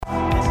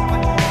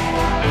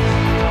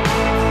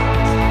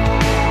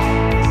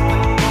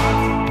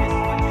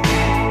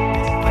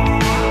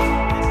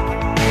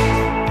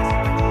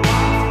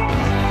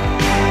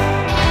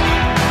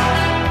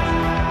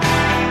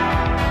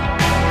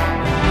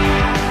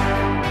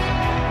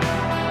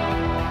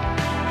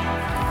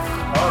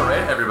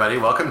everybody.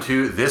 Welcome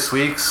to this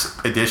week's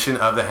edition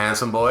of the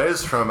Handsome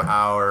Boys from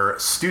our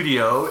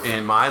studio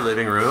in my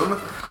living room.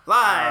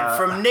 Live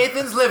from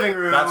Nathan's living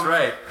room. That's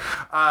right.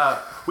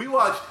 We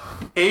watched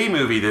a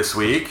movie this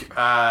week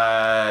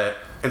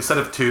instead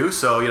of two,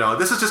 so,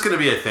 this is just going to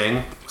be a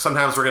thing.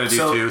 Sometimes we're going to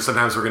do two,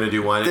 sometimes we're going to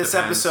do one. This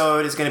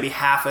episode is going to be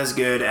half as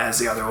good as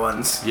the other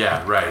ones.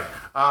 Yeah, right.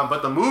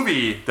 But the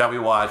movie that we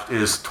watched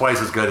is twice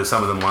as good as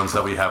some of the ones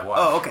that we have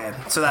watched. Oh, okay.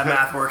 So that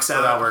math works out.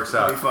 So that works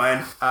out. That'll be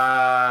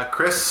fine.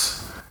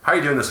 Chris, how are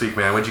you doing this week,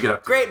 man? What'd you get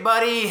up to? Great,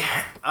 buddy.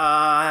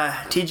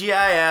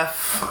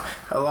 TGIF.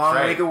 A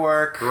long week of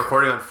work. We're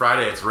recording on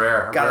Friday. It's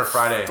rare. Got rare a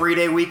Friday.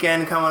 3-day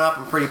weekend coming up.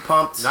 I'm pretty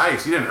pumped.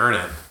 Nice. You didn't earn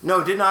it.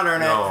 No, did not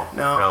earn it.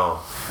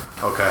 No.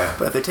 Okay.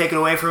 But if they take it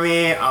away from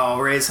me, I'll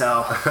raise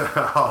hell.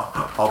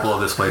 I'll blow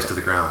this place to the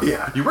ground.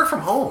 Yeah. You work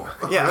from home.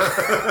 Yeah.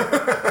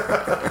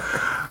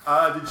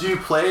 Did you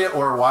play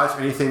or watch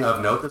anything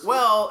of note this week?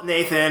 Well,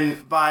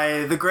 Nathan,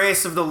 by the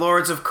grace of the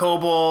Lords of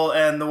Kobol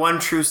and the one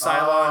true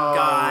Cylon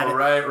God,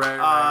 right.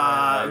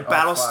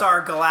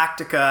 Battlestar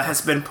Galactica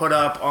has been put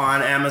up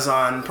on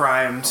Amazon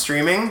Prime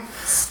streaming.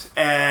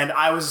 And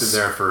I was...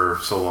 Been there for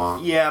so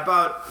long. Yeah,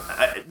 about...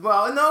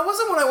 well, no, it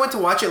wasn't when I went to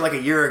watch it like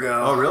a year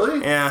ago. Oh, really?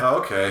 Yeah. Oh,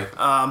 okay. But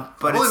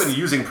I've only been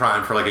using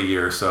Prime for like a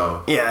year,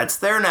 so... Yeah, it's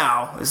there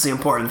now, is the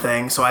important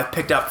thing. So I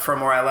picked up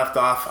from where I left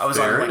off. I was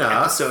on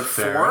episode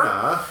 4. Fair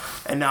enough.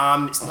 And now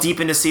I'm deep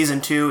into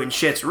season 2, and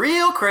shit's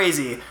real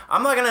crazy.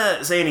 I'm not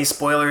gonna say any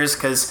spoilers,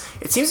 because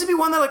it seems to be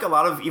one that like a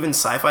lot of even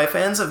sci-fi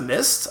fans have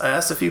missed. I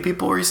asked a few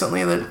people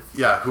recently that...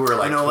 Yeah, who are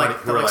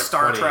like... like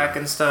Star Trek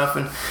and stuff,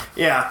 and...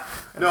 Yeah.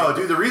 No,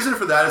 dude, the reason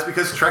for that is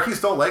because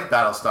Trekkies don't like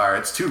Battlestar.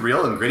 It's too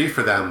real and gritty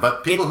for them.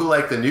 But people who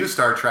like the new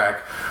Star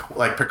Trek,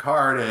 like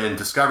Picard and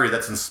Discovery,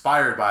 that's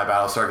inspired by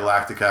Battlestar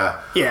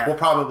Galactica, will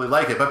probably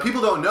like it. But people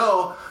don't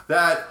know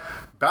that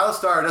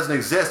Battlestar doesn't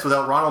exist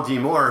without Ronald D.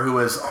 Moore, who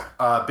was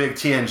a big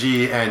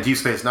TNG and Deep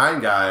Space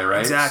Nine guy, right?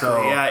 Exactly,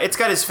 yeah. It's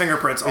got his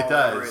fingerprints all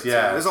over it.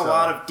 Yeah. There's a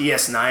lot of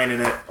DS9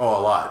 in it. Oh,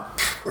 a lot.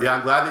 Yeah,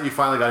 I'm glad that you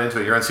finally got into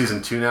it. You're on season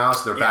 2 now,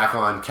 so they're back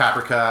on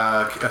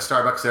Caprica,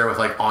 Starbucks there with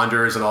like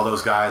Anders and all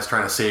those guys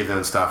trying to save them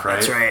and stuff, right?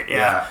 That's right,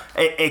 yeah.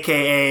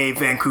 AKA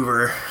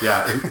Vancouver.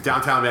 Yeah,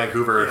 downtown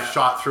Vancouver,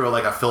 shot through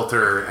like a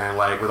filter and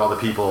like with all the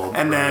people.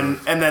 And then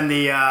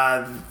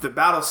the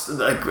battles,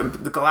 like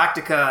the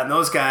Galactica and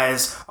those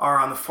guys are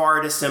on the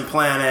far distant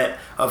planet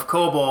of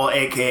Kobol,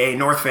 aka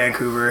North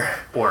Vancouver.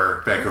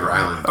 Or Vancouver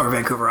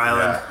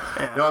Island.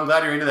 Yeah. No, I'm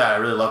glad you're into that. I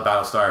really love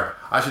Battlestar.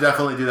 I should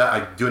definitely do that.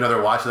 I do another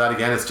watch of that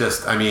again. It's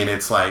just,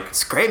 it's like...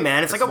 It's great,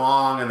 man. It's like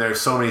long and there's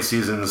so many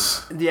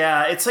seasons.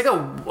 Yeah, it's like a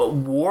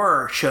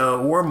war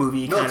show, war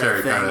movie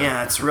military kind of thing.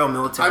 Yeah, it's real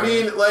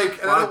military. A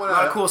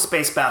lot of cool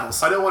space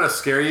battles. I don't want to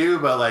scare you,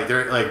 but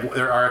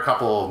there are a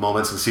couple of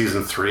moments in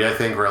season 3, I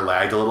think, where it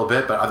lagged a little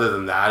bit. But other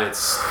than that,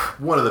 it's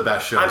one of the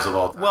best shows of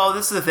all time. Well,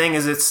 this is the thing,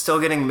 is it's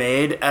still getting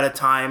made at a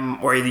time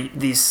where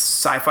these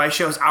sci-fi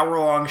shows,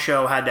 hour-long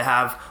show, had to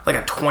have like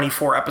a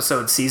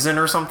 24-episode season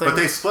or something. But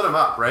they split them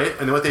up, right?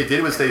 And what they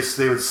did was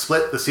they would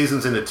split the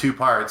seasons into 2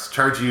 parts,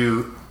 charge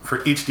you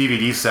for each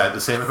DVD set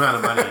the same amount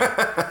of money,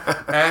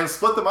 and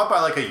split them up by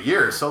like a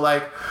year. So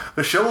like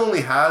the show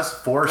only has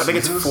 4 seasons.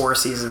 I think it's 4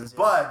 seasons.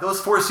 But those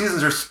 4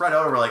 seasons are spread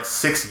out over like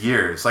 6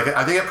 years. Like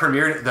I think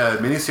the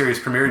miniseries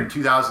premiered in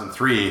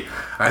 2003.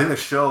 I think the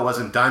show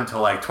wasn't done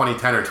till like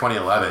 2010 or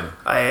 2011.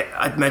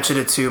 I mentioned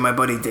it to my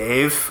buddy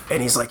Dave,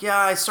 and he's like, yeah,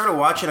 I started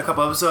watching a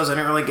couple episodes. I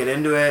didn't really get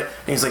into it.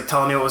 And he's like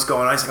telling me what was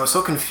going on. He's like, I was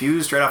so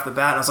confused right off the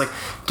bat. And I was like,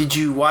 did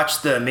you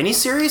watch the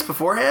miniseries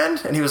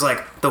beforehand? And he was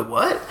like, the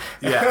what?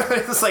 Yeah.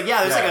 It's like,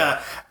 there's like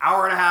a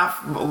hour and a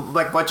half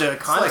like bunch of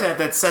content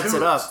that sets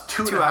it up.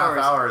 2.5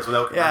 hours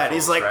without commercials. Yeah, and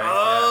he's like, right?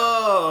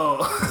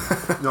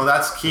 oh. No,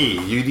 that's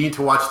key. You need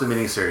to watch the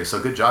miniseries. So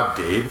good job,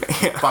 Dave.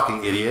 You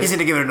fucking idiot. He's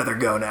gonna give it another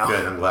go now.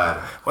 Good, I'm glad.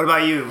 What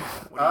about you?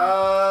 What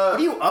are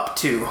you up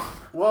to?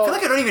 Well, I feel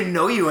like I don't even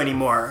know you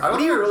anymore.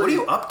 What are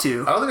you up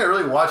to? I don't think I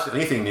really watched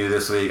anything new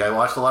this week. I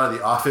watched a lot of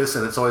The Office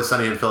and It's Always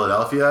Sunny in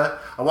Philadelphia.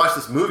 I watched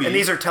this movie. And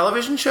these are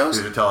television shows?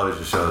 These are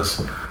television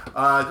shows.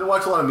 I didn't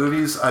watch a lot of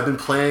movies. I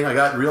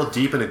got real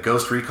deep into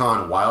Ghost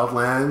Recon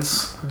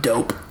Wildlands.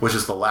 Dope. Which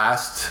is the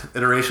last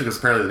iteration, because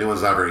apparently the new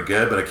one's not very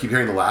good, but I keep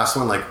hearing the last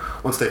one, like,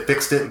 once they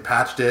fixed it and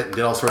patched it and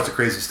did all sorts of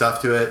crazy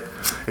stuff to it,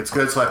 it's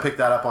good. So I picked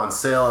that up on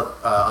sale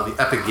on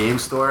the Epic Game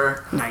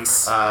Store.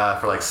 Nice.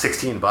 For like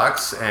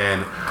 $16,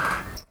 and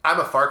I'm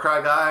a Far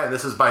Cry guy, and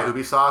this is by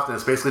Ubisoft, and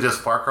it's basically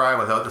just Far Cry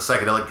without the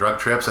psychedelic drug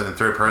trips and in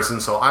third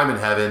person, so I'm in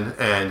heaven,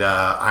 and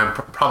I'm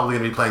probably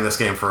going to be playing this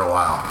game for a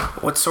while.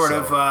 What sort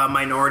of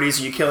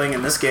minorities are you killing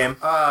in this game?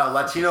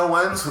 Latino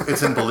ones.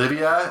 It's in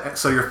Bolivia,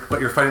 so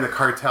you're fighting the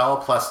cartel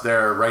plus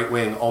their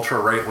right-wing,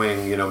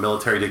 ultra-right-wing,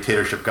 military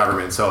dictatorship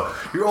government, so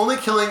you're only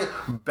killing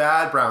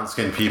bad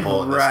brown-skinned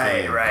people in this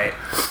game. Right.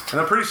 And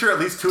I'm pretty sure at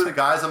least 2 of the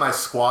guys on my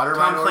squad are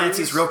minorities. Tom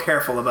Clancy's real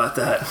careful about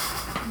that.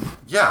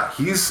 Yeah,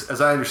 he's, as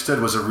I understood,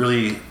 was a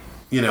really,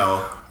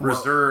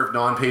 reserved,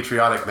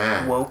 non-patriotic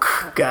man.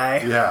 Woke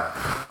guy. Yeah.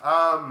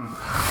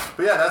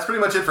 But yeah, that's pretty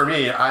much it for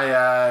me.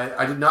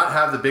 I did not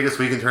have the biggest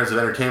week in terms of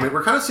entertainment.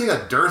 We're kind of seeing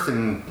a dearth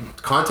in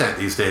content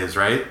these days,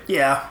 right?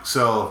 Yeah.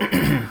 So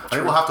I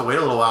think we'll have to wait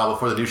a little while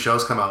before the new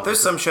shows come out. There's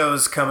some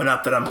shows coming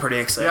up that I'm pretty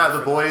excited for.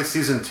 The Boys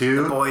Season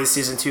 2. The Boys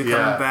Season 2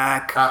 coming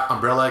back.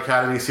 Umbrella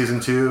Academy Season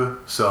 2.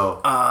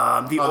 So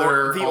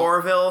the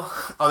Orville.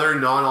 Other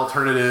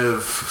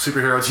non-alternative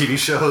superhero TV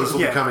shows will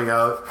be coming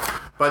out.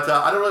 But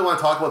I don't really want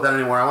to talk about that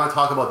anymore. I want to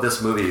talk about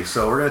this movie.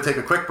 So we're going to take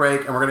a quick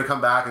break, and we're going to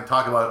come back and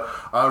talk about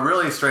a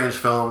really strange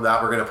film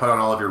that we're going to put on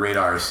all of your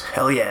radars.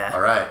 Hell yeah.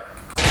 All right.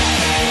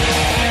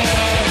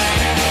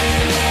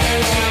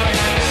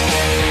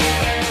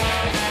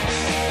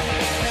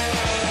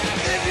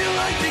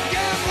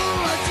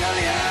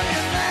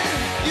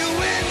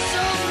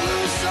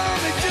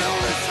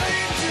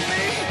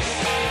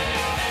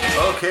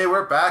 Okay,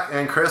 we're back,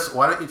 and Chris,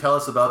 why don't you tell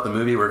us about the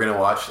movie we're going to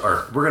watch,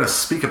 or we're going to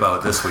speak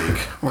about this week?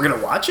 We're going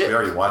to watch it? We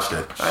already watched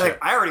it. I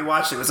already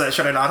watched it.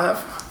 Should I not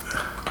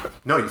have?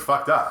 No, you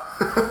fucked up.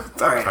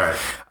 All right.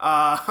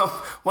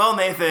 Well,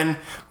 Nathan,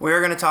 we're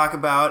going to talk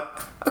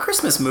about a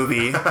Christmas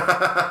movie. The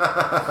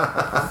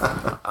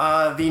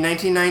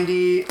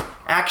 1990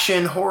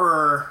 action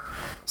horror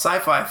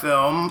sci-fi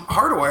film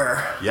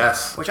Hardware.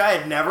 Yes. Which I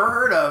had never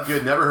heard of. You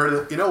had never heard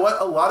of it? You know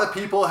what? A lot of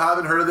people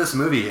haven't heard of this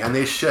movie, and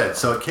they should.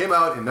 So it came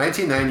out in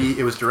 1990.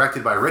 It was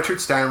directed by Richard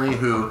Stanley,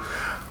 who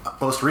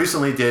most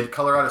recently did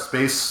Color Out of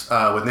Space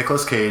with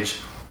Nicolas Cage.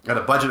 Got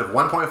a budget of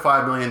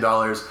 $1.5 million.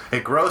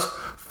 It grossed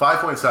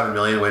 $5.7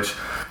 million, which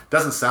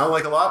doesn't sound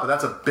like a lot, but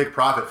that's a big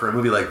profit for a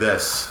movie like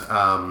this.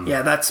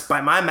 That's, by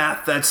my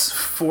math, that's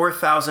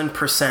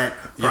 4,000%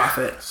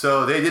 profit. Yeah.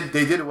 So they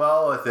did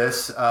well with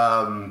this.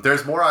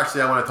 There's more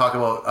actually I want to talk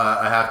about.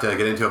 I have to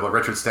get into about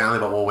Richard Stanley,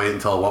 but we'll wait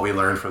until what we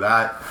learned for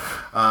that.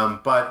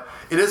 But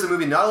it is a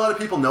movie not a lot of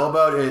people know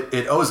about.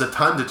 It owes a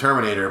ton to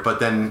Terminator, but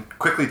then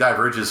quickly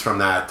diverges from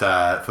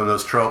that, from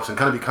those tropes, and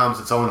kind of becomes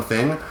its own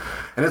thing.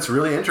 And it's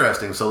really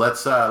interesting. So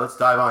let's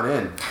dive on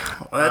in.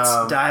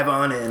 Let's dive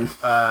on in.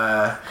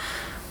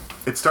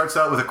 It starts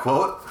out with a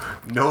quote,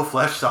 "No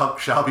flesh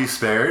shall be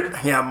spared."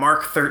 Yeah,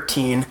 Mark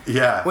 13.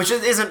 Yeah. Which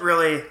isn't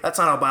really, that's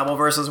not how Bible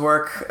verses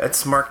work.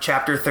 It's Mark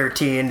chapter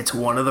 13. It's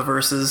one of the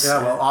verses.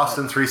 Yeah, well,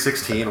 Austin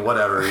 3:16,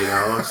 whatever,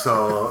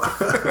 So...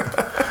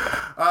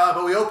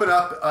 but we open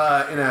up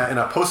in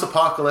a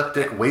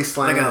post-apocalyptic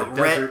wasteland.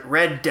 Like a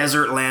red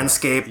desert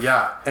landscape.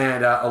 Yeah,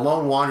 and a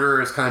lone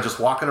wanderer is kind of just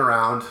walking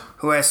around.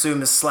 Who I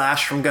assume is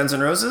Slash from Guns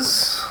N'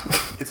 Roses.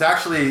 It's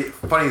actually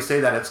funny you say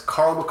that. It's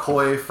Carl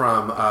McCoy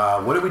from,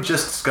 what did we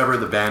just discover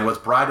the band was?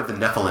 Bride of the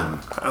Nephilim.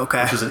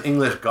 Okay. Which is an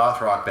English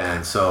goth rock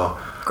band. So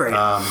great.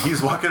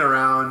 He's walking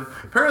around.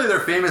 Apparently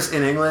they're famous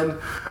in England.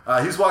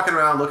 He's walking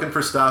around looking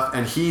for stuff,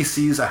 and he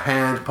sees a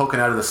hand poking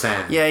out of the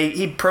sand. Yeah,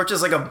 he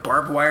approaches like a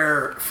barbed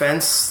wire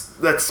fence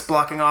that's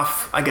blocking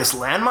off, I guess,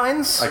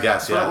 landmines? I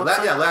guess, yeah.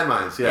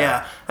 Landmines, yeah.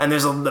 Yeah, and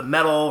there's the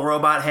metal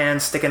robot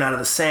hand sticking out of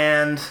the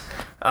sand.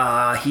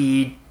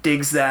 He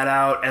digs that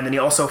out, and then he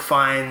also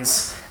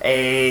finds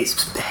a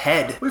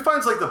head. He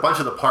finds like a bunch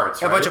of the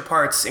parts, right? A bunch of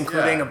parts,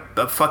 including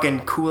a fucking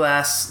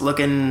cool-ass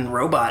looking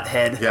robot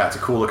head. Yeah, it's a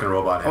cool looking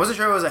robot head. I wasn't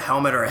sure if it was a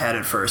helmet or a head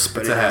at first,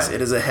 but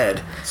it is a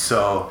head.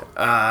 So...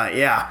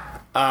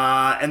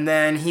 and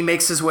then he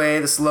makes his way,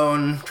 this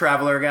lone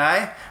traveler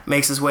guy,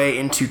 makes his way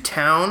into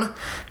town,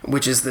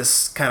 which is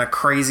this kind of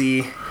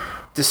crazy...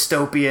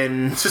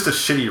 dystopian. It's just a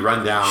shitty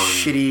rundown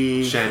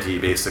shanty,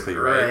 basically,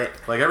 right?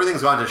 Like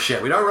everything's gone to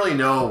shit. We don't really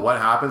know what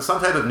happened. Some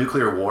type of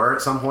nuclear war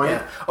at some point.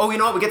 Yeah. Oh, you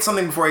know what? We get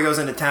something before he goes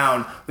into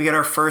town. We get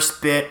our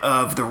first bit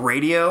of the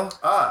radio.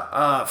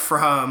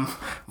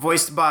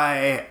 Voiced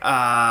by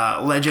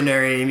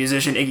legendary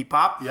musician Iggy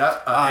Pop. Yeah,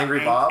 Angry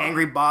Bob.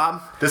 Angry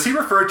Bob. Does he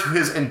refer to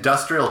his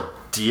industrial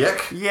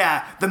dick?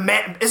 Yeah, the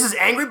man. This is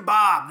Angry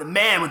Bob, the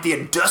man with the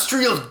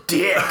industrial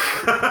dick.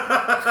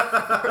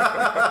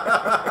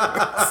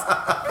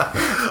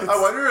 I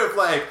wonder if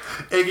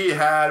Iggy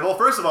had. Well,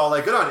 first of all,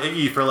 good on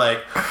Iggy for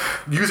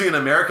using an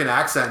American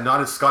accent,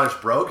 not a Scottish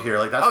brogue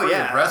here. That's pretty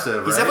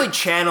impressive. He's definitely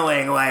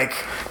channeling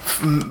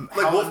Wolfman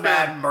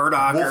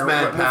Murdoch,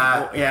 Wolfman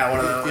Pat. Yeah, one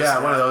of those.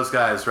 Yeah, one of those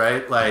guys,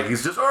 right?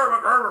 He's just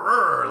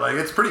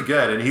it's pretty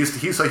good, and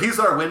he's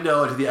our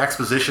window into the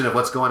exposition of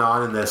what's going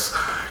on in this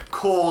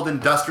cold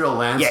industrial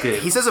landscape. Yeah,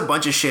 he says a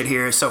bunch of shit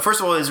here. So first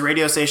of all, his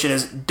radio station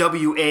is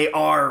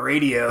WAR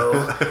radio,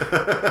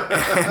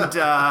 and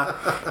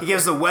he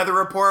gives the weather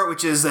report,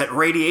 which is that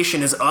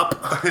radiation is up.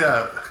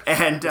 Yeah,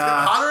 and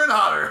hotter and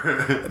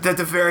hotter. At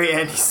the very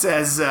end, he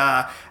says,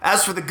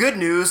 "As for the good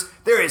news,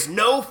 there is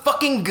no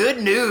fucking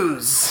good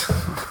news."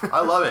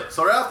 I love it.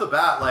 So right off the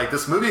bat,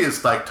 this movie is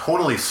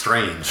totally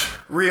strange.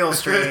 Real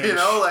strange. You're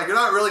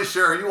not really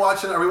sure. Are we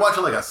watching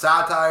a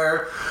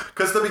satire?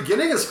 Because the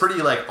beginning is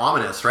pretty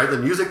ominous, right? The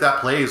music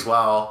that plays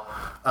while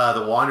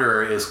the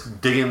Wanderer is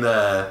digging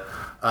the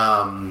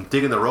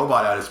digging the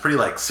robot out is pretty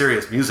like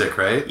serious music,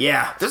 right?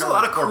 Yeah, there's a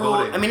lot of cool.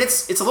 I mean,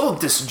 it's a little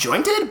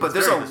disjointed, but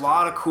there's a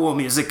lot of cool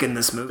music in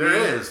this movie.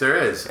 There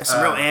is. And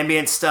some real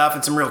ambient stuff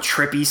and some real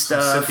trippy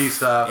stuff. Some synthy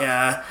stuff.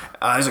 Yeah,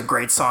 there's a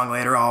great song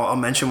later. I'll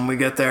mention when we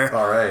get there.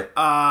 All right.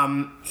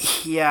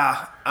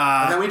 Yeah.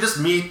 And then we just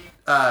meet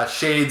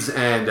Shades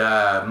and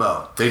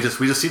Mo. We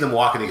just see them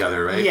walking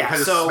together, right? Yeah,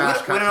 so we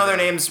don't know their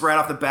names right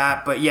off the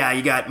bat, but yeah,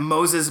 you got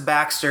Moses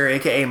Baxter,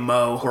 aka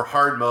Mo. Or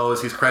Hard Mo,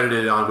 as he's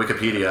credited on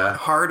Wikipedia.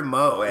 Hard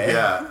Mo, eh?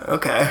 Yeah.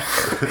 Okay.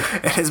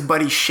 And his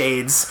buddy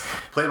Shades.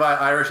 Played by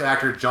Irish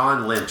actor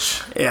John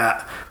Lynch.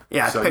 Yeah.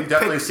 Yeah, so you've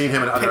definitely seen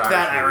him in other Irish movies. Pick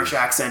that Irish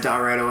accent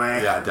out right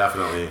away. Yeah,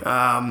 definitely.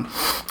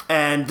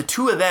 And the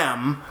two of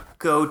them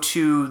go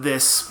to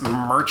this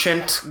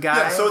merchant guy.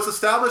 Yeah, so it's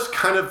established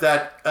kind of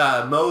that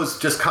Mo's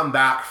just come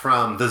back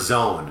from the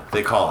zone,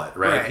 they call it,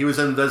 right? He was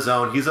in the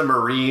zone. He's a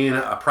Marine,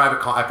 a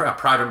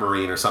private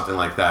Marine or something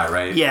like that,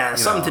 right? Yeah,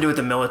 something to do with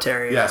the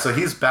military. Yeah, so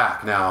he's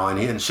back now,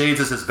 and Shades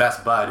is his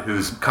best bud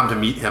who's come to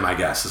meet him, I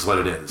guess, is what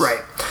it is.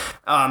 Right.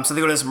 So they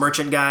go to this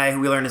merchant guy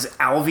who we learn is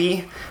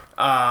Alvy.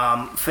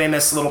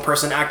 Famous little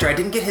person actor. I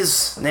didn't get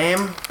his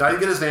name. I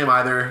didn't get his name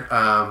either.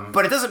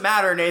 But it doesn't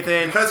matter,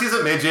 Nathan. Because he's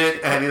a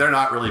midget and they're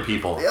not really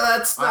people. Yeah,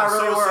 that's not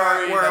really where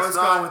I was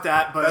going with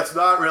that. But that's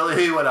not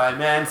really what I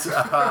meant.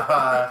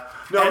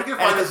 No, we can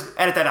find his...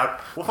 Edit that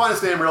out. We'll find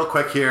his name real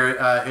quick here.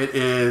 It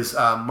is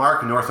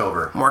Mark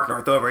Northover. Mark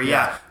Northover,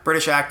 yeah.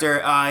 British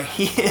actor.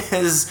 He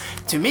is,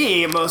 to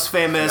me, most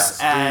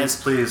famous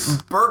as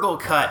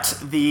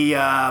Burglecut, the,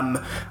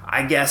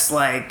 I guess,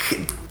 like...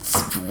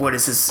 What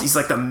is this? He's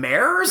like the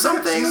mayor or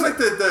something? He's like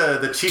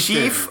the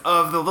chief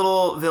of the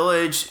little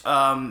village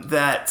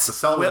that the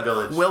Selwyn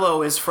village.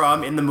 Willow is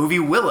from in the movie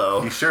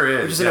Willow. He sure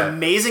is. Which is an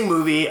amazing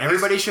movie.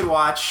 Everybody should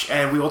watch,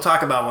 and we will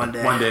talk about one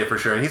day. One day for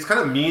sure. And he's kind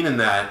of mean in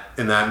that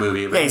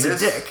movie. Yeah, he's a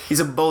dick.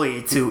 He's a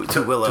bully to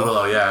Willow. To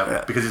Willow,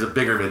 yeah, because he's a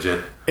bigger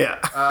midget. Yeah.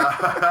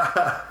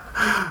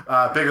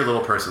 Bigger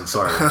little person,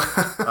 sorry.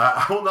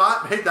 I will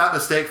not make that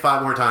mistake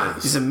 5 more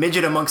times. He's a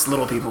midget amongst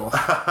little people.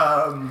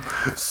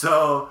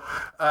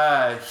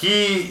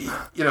 He,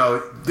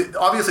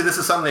 obviously this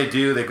is something they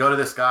do. They go to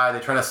this guy. They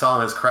try to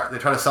sell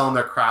him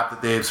their crap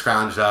that they've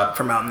scrounged up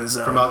from out in the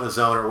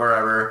zone, or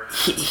wherever.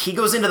 He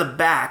goes into the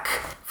back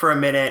for a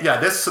minute. Yeah,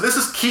 this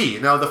is key.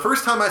 Now, the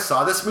first time I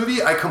saw this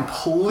movie, I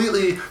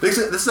completely... This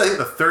is, I think,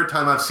 the third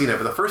time I've seen it,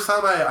 but the first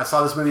time I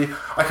saw this movie,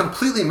 I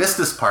completely missed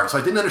this part, so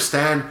I didn't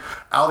understand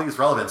Ali's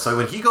relevance. So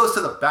when he goes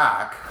to the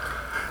back,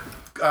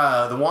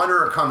 the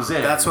Wanderer comes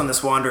in. That's when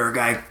this Wanderer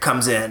guy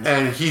comes in.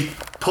 And he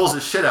pulls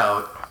his shit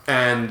out,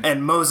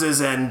 and Moses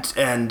and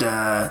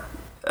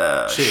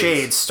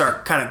Shades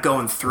start kind of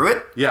going through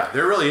it. Yeah,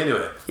 they're really into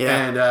it.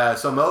 Yeah. And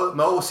so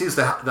Mo sees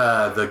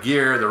the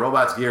gear, the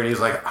robot's gear, and he's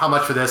like, how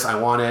much for this? I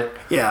want it.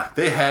 Yeah.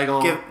 They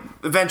haggle.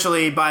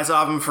 Eventually buys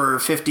off him for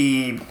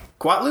 50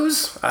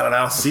 quatlus? I don't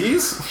know.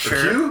 C's?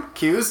 Sure.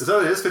 Q's? Is that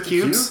what it is? 50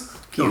 cubes?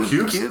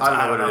 Cubes?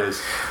 I don't know what it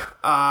is.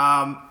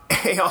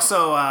 He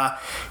also...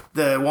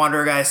 the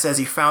Wanderer guy says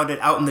he found it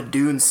out in the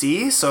Dune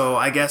Sea, so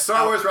I guess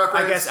Star Wars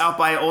reference. I guess out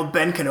by old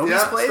Ben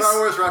Kenobi's place. Star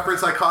Wars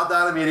reference. I caught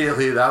that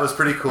immediately. That was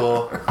pretty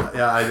cool.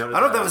 Yeah, I noticed. I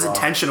don't know if that was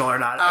intentional or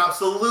not.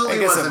 Absolutely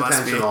was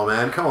intentional,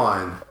 man. Come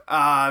on.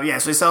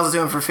 So he sells it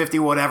to him for 50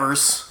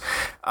 whatevers.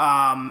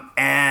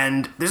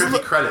 And there's 50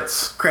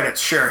 credits.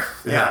 Credits, sure.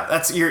 Yeah.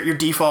 That's your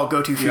default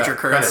go-to future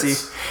currency.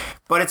 Credits.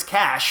 But it's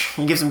cash.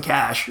 He gives him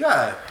cash.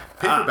 Yeah.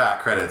 Paperback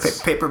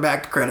credits.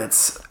 Paperback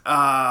credits.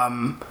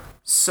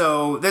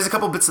 So there's a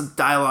couple bits of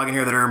dialogue in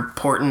here that are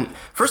important.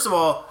 First of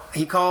all,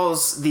 he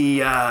calls the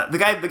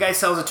guy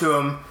sells it to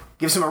him,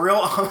 gives him a real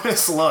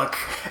ominous look,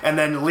 and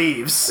then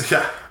leaves.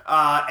 Yeah.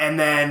 And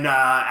then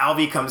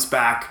Alvy comes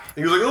back.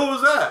 He was like, "Oh, what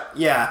was that?"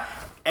 Yeah.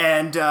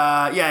 And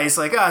he's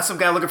like, some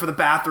guy looking for the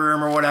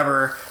bathroom or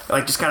whatever.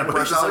 Like, just kind of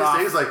brushes it off.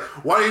 He's like,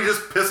 why don't you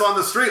just piss on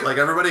the street like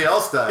everybody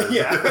else does?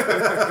 Yeah.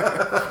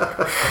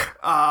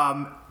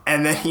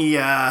 And then he,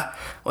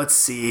 let's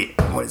see,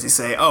 what does he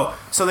say? Oh,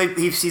 so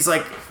he's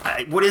like,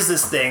 what is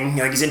this thing?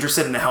 Like, he's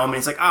interested in the helmet.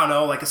 He's like, I don't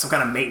know, like some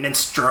kind of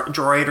maintenance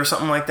droid or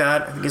something like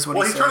that, I think is what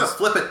he says. Well, he's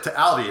trying to flip it to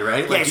Alvy,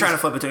 right? Yeah, he's trying to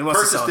flip it to him. He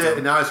wants to sell it to him.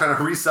 And now he's trying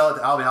to resell it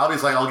to Alvy.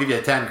 Alvy's like, I'll give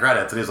you 10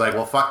 credits. And he's like,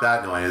 well, fuck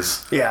that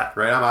noise. Yeah.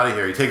 Right, I'm out of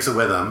here. He takes it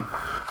with him.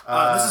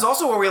 This is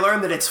also where we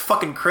learn that it's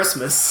fucking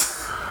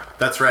Christmas.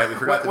 That's right. We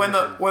forgot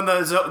when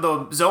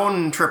the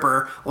zone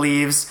tripper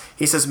leaves,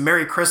 he says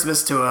Merry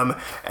Christmas to him,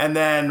 and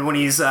then when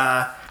he's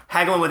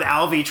haggling with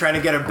Alvy trying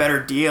to get a better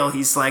deal,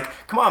 he's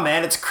like, "Come on,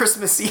 man, it's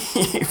Christmas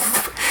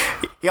Eve."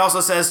 He also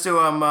says to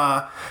him,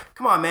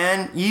 "Come on,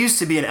 man, you used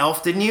to be an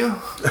elf, didn't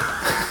you?"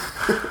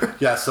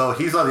 Yeah. So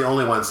he's not the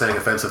only one saying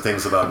offensive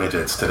things about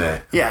midgets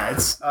today. Yeah,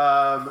 it's.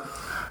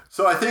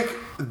 So I think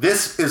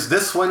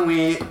this when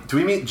we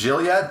meet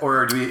Jill yet,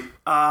 or do we?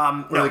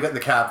 No. They get in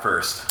the cab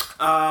first.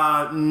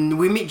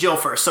 We meet Jill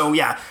first. So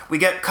yeah, we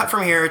get cut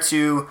from here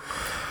to.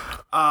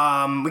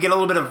 We get a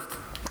little bit of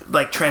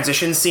like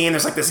transition scene,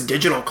 there's like this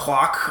digital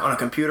clock on a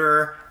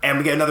computer, and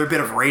we get another bit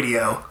of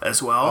radio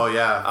as well. Oh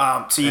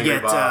yeah. So you Angry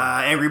get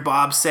Bob. Angry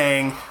Bob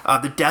saying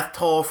the death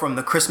toll from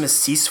the Christmas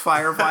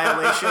ceasefire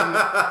violation.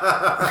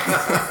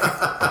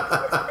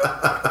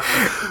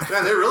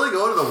 Man, they really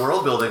go to the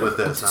world building with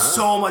this, huh?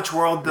 So much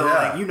world building.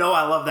 Yeah. You know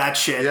I love that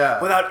shit. Yeah.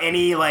 Without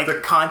any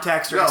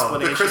context or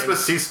explanation. The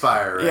Christmas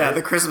ceasefire, right? Yeah,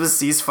 the Christmas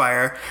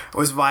ceasefire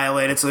was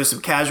violated, so there's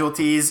some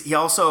casualties. He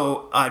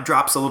also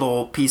drops a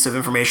little piece of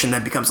information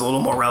that becomes a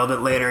little more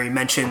relevant later. He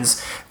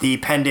mentions the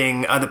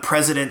pending, the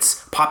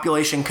president's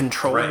population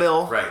control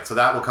bill. Right, so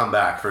that will come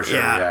back for sure,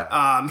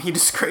 yeah. He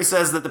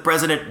says that the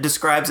president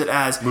describes it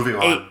as moving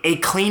on. A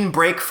clean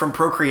break from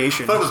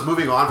procreation. I thought it was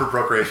moving on from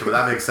procreation, but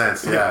that makes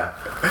sense, yeah.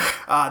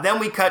 Then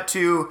we cut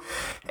to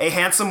a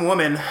handsome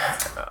woman,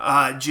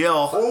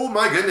 Jill. Oh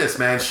my goodness,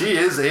 man, she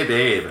is a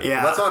babe.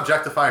 Yeah. Let's not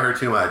objectify her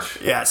too much.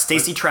 Yeah,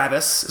 Stacey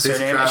Travis is her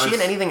name. Travis. Is she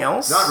in anything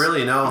else? Not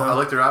really, no. I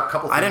looked her up.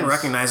 Couple things. I didn't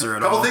recognize her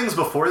at all. Couple things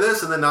before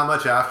this, and then not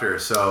much after.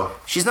 So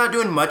she's not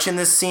doing much in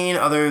this scene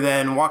other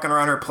than walking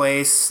around her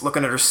place,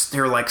 looking at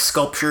her like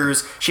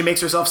sculptures. She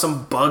makes herself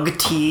some bug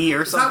tea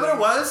or something. Is that what it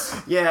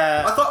was?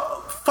 Yeah. I thought.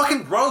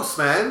 Fucking gross,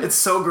 man. It's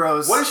so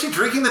gross. What is she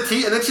drinking the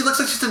tea? And then she looks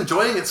like she's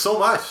enjoying it so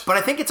much. But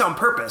I think it's on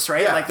purpose,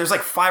 right? Yeah. Like there's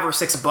like 5 or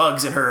 6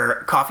 bugs in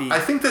her coffee. I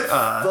think that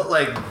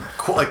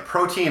like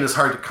protein is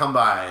hard to come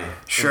by.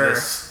 Sure. In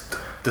this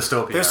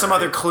dystopia. There's some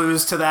other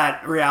clues to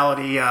that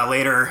reality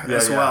later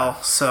as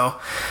well. So,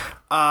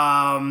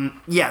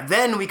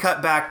 then we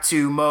cut back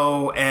to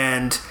Mo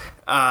and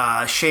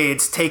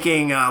Shades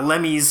taking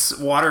Lemmy's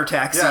water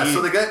taxi. Yeah,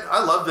 so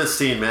I love this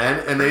scene,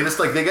 man. And they just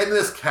they get in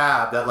this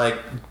cab that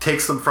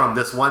takes them from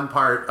this one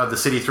part of the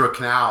city through a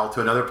canal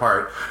to another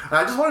part. And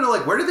I just want to know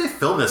where did they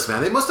film this,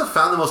 man? They must have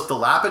found the most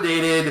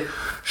dilapidated,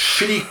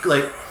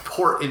 shitty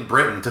port in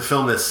Britain to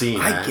film this scene.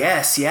 I man.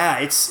 guess, yeah.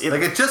 It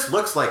just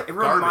looks like it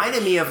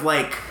reminded me of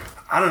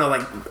I don't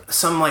know,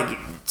 some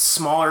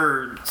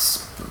smaller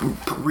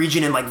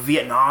region in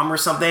Vietnam or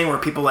something where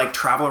people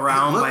travel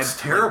around by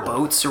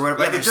boats or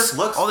whatever. It just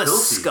looks all this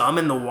filthy. scum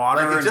in the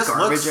water and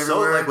garbage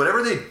everywhere. So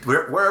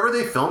wherever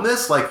they filmed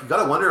this, you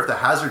gotta wonder if the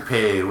hazard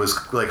pay was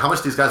how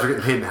much these guys were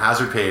getting paid in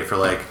hazard pay for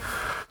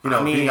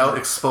being out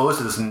exposed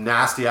to this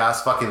nasty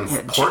ass fucking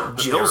port.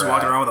 Jill's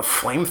walking around with a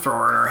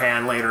flamethrower in her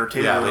hand later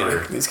too. Yeah,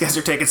 later. These guys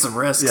are taking some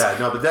risks. Yeah,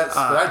 no, but but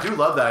I do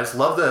love that. I just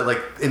love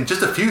in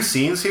just a few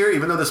scenes here,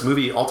 even though this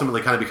movie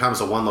ultimately kind of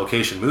becomes a one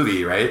location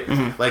movie, right?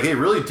 Mm-hmm. They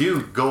really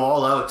do go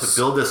all out to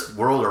build this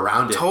world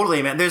around it.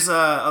 Totally, man. There's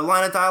a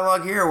line of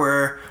dialogue here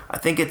where I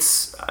think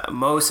it's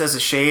Mo says to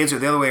Shades or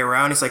the other way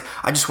around. He's like,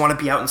 I just want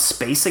to be out in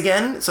space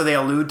again. So they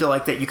allude to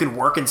that you could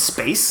work in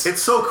space.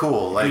 It's so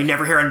cool. You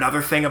never hear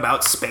another thing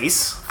about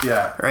space.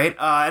 Yeah. Right?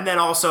 And then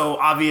also,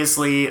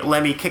 obviously,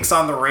 Lemmy kicks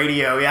on the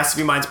radio. He asks if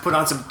he minds put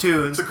on some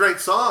tunes. It's a great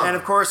song. And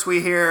of course,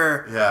 we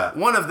hear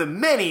one of the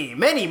many,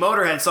 many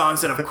Motorhead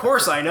songs that, of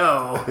course, I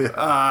know,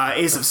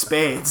 Ace of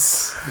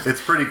Spades.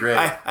 It's pretty great.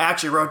 I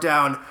actually wrote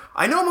down,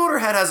 I know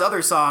Motorhead has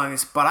other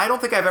songs, but I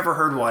don't think I've ever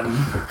heard one.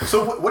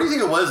 So what do you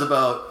think it was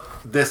about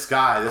this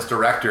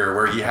director,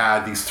 where he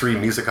had these 3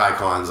 music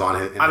icons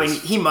on it?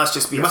 He must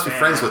just be He must be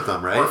friends with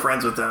them, right? Or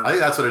friends with them. I think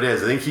that's what it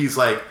is. I think he's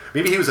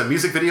maybe he was a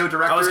music video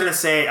director. I was going to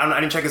say, I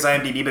didn't check his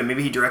IMDb, but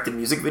maybe he directed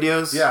music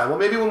videos. Yeah, well,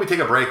 maybe when we take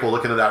a break, we'll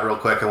look into that real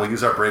quick, and we'll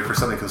use our break for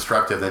something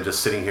constructive than just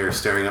sitting here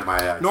staring at my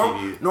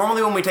TV.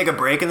 Normally when we take a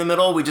break in the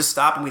middle, we just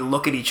stop and we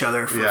look at each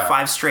other for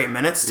 5 straight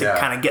minutes to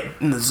kind of get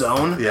in the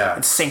zone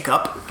and sync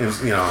up.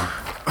 Kiss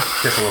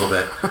a little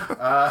bit.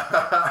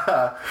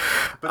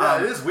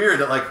 But it is weird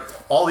that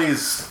all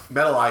these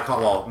metal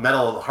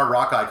hard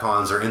rock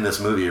icons are in this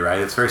movie, right?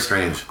 It's very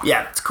strange.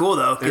 Yeah, it's cool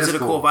though. Gives it a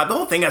cool vibe. The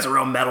whole thing has a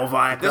real metal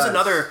vibe. There's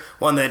another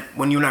one that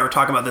when you and I were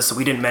talking about this that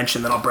we didn't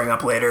mention that I'll bring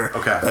up later.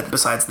 Okay.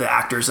 Besides the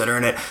actors that are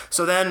in it.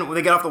 So then when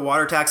they get off the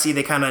water taxi,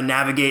 they kind of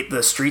navigate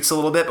the streets a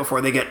little bit before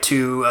they get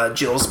to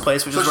Jill's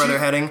place, which is where they're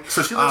heading.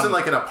 So she lives in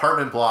an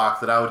apartment block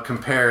that I would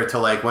compare to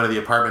one of the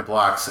apartment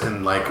blocks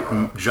in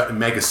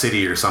Mega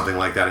City or something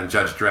like that in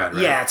Judge Dredd,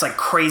 right? Yeah, it's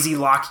crazy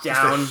locked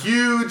down. It's a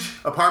huge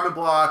apartment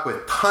block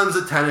with tons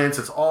of tenants.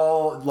 It's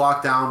all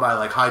locked down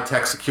by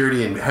high-tech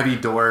security and heavy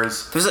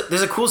doors.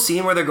 There's a cool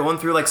scene where they're going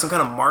through some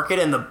kind of market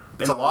in the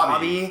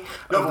lobby.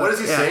 No, but what does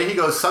he say? He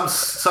goes, some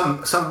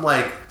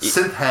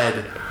synth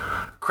head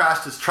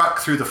crashed his truck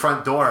through the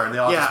front door and they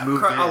all just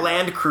moved in. A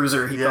Land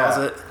Cruiser, he calls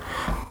it.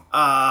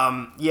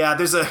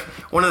 There's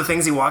one of the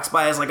things he walks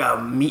by is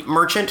a meat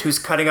merchant who's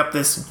cutting up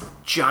this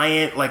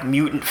giant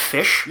mutant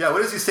fish. Yeah,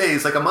 what does he say?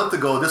 He's a few months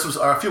ago, this was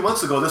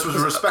a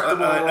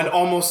respectable, an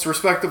almost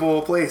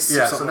respectable place.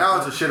 Yeah, so now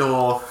it's a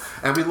shithole,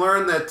 and we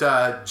learn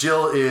that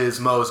Jill is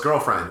Mo's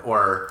girlfriend,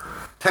 or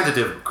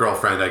tentative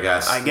girlfriend, I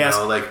guess.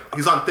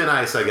 He's on thin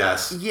ice, I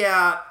guess.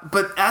 Yeah,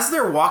 but as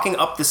they're walking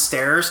up the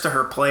stairs to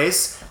her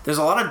place, there's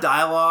a lot of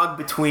dialogue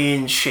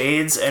between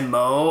Shades and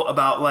Mo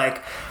about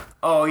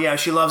oh yeah,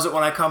 she loves it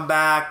when I come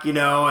back,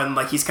 and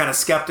like he's kind of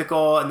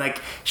skeptical, and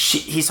like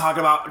he's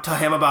talking to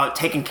him about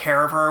taking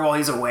care of her while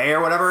he's away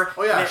or whatever.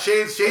 Oh yeah,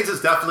 Shades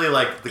is definitely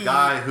like the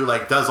guy who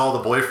like does all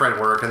the boyfriend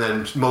work, and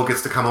then Mo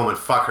gets to come home and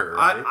fuck her.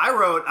 Right? I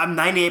wrote, I'm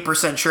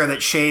 98% sure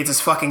that Shades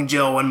is fucking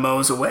Jill when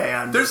Mo's away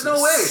on There's business.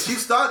 no way.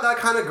 She's not that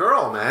kind of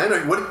girl, man.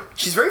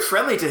 She's very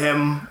friendly to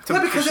him.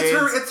 Because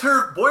it's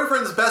her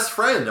boyfriend's best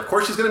friend. Of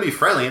course she's going to be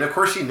friendly, and of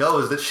course she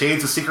knows that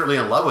Shades is secretly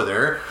in love with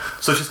her,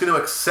 so she's going to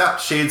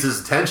accept Shades'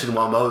 attention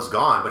while Mo's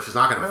gone, but she's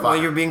not going to fuck.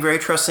 Well, you're being very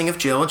trusting of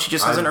Jill, and she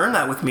just hasn't earned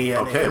that with me yet.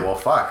 Okay, well,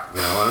 fuck. I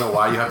don't know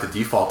why you have to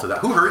default to that.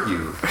 Who hurt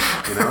you?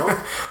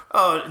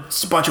 Oh,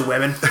 it's a bunch of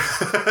women.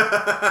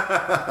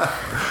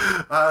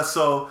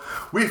 So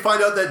we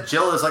find out that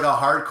Jill is like a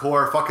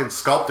hardcore fucking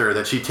sculptor,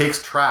 that she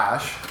takes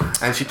trash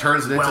and she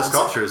turns it into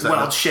sculptures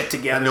that shit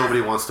together. That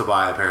nobody wants to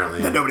buy,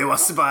 apparently. That nobody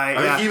wants to buy.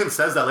 I think he even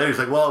says that later. He's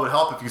like, well, it would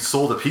help if you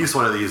sold a piece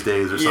one of these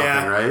days or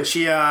something, right?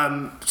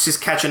 She's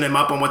catching him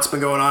up on what's been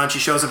going on. She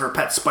shows him her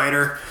pet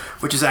spider,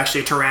 which is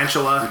actually a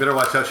tarantula. You better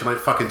watch out. She might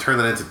fucking turn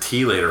that into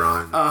tea later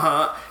on.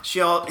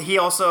 He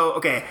also,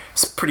 okay,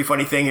 it's a pretty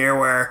funny thing here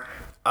where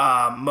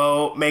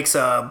Mo makes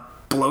a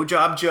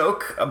blowjob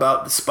joke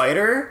about the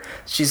spider.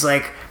 She's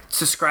like,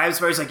 describes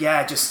her, he's like,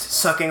 yeah, just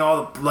sucking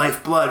all the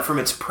life blood from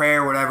its prey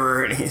or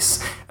whatever, and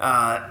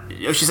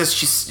she says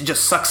she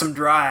just sucks him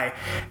dry,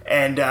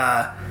 and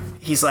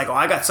he's like, oh,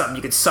 I got something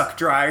you could suck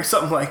dry or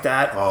something like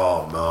that.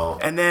 Oh, Mo.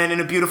 And then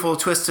in a beautiful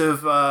twist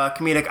of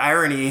comedic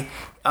irony,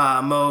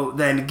 Mo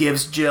then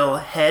gives Jill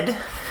head.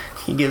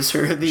 He gives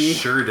her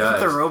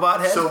the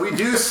robot head. So we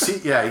do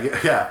see,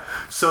 yeah.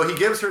 So he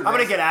gives her. I'm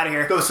gonna get out of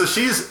here. So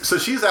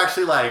she's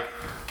actually like,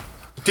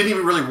 didn't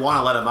even really want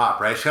to let him up,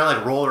 right? She kind of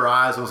like rolled her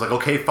eyes and was like,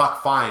 okay,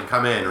 fuck, fine,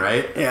 come in,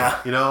 right?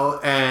 Yeah.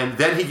 And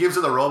then he gives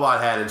her the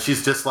robot head, and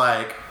she's just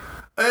like,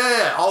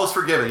 all is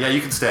forgiven. Yeah, you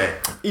can stay.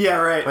 Yeah,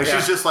 right. Like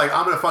she's just like,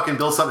 I'm gonna fucking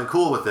build something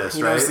cool with this,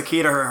 right? That's the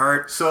key to her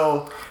heart.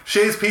 So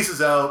Shades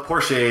pieces out,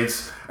 poor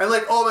Shades. And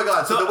like, oh my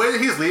god, so the way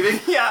that he's leaving,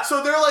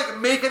 so they're like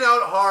making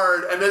out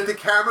hard, and then the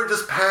camera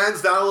just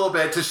pans down a little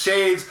bit to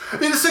Shades.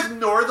 They just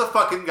ignore the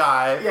fucking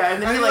guy. Yeah,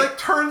 and then he like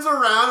turns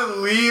around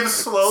and leaves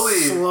slowly.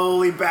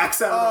 Slowly backs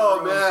out.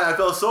 Oh man, I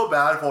felt so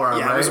bad for him.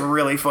 Yeah, right? It was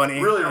really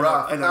funny. Really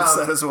rough. I noticed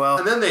that as well.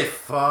 And then they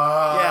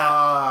fuck.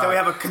 Yeah. Then we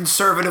have a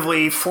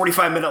conservatively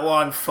 45-minute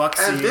long fuck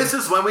scene. And this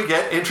is when we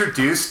get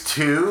introduced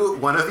to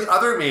one of the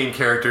other main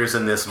characters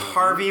in this movie.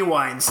 Harvey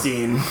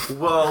Weinstein.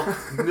 Well,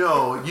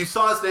 no, you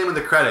saw his name in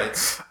the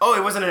credits. Oh,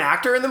 he wasn't an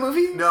actor in the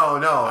movie? No.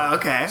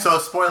 Okay. So,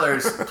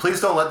 spoilers. Please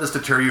don't let this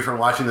deter you from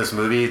watching this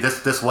movie.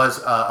 This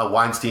was a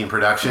Weinstein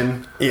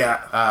production.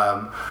 Yeah.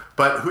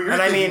 But who you're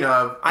thinking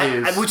of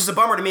is... which is a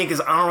bummer to me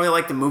because I don't really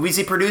like the movies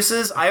he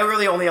produces. I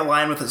really only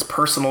align with his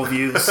personal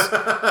views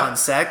on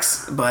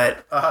sex,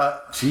 but...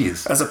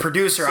 Jeez. As a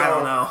producer, I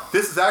don't know.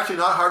 This is actually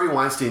not Harvey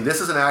Weinstein. This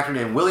is an actor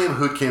named William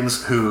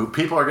Hootkins, who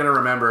people are going to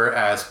remember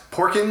as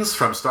Porkins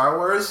from Star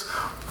Wars,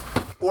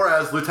 or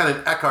as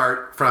Lieutenant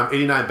Eckhart from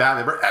 89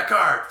 Batman. Remember,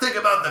 Eckhart, think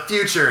about the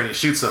future, and he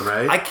shoots him,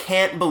 right? I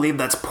can't believe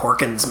that's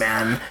Porkins,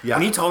 man. Yeah.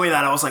 When he told me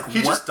that, I was like,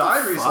 he just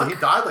died recently. He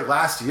died like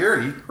last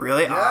year.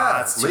 Really?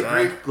 Yeah,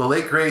 the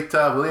late great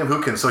William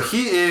Hootkins. So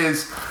he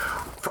is,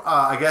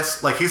 I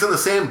guess, like he's in the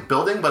same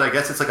building, but I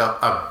guess it's like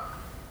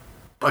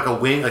a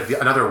wing, like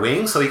another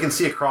wing, so he can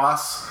see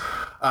across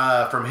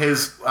from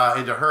his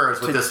into hers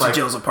with this like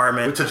Jill's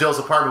apartment. To Jill's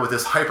apartment with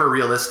this hyper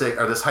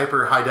realistic or this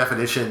hyper high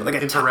definition like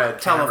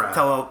infrared camera,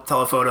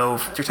 telephoto,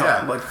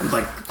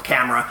 like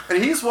camera.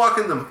 And he's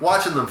watching them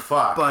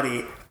fuck,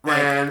 buddy. Like,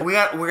 and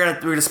we're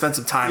gonna spend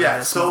some time. Yeah. In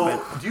this so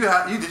moment. do you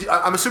have?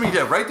 I'm assuming you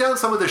did. Write down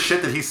some of the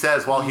shit that he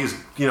says while he's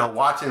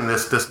watching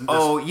this.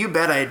 Oh, you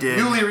bet I did.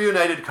 Newly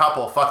reunited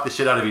couple fuck the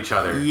shit out of each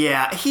other.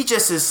 Yeah, he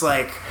just is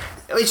like.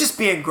 It's just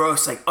being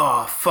gross, like,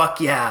 oh,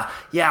 fuck yeah,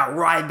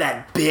 ride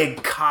that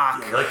big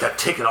cock. Yeah, you like that,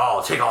 take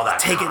all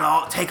that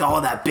take all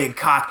of that big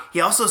cock.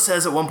 He also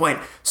says at one point,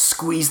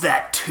 squeeze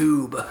that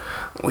tube,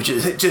 which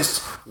is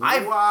just,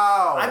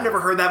 I've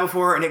never heard that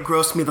before, and it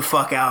grossed me the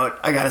fuck out,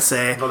 I gotta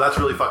say. No, that's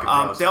really fucking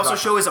gross. They also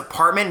show his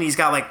apartment, and he's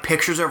got, like,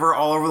 pictures of her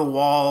all over the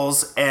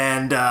walls,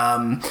 and,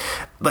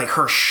 like,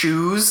 her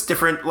shoes,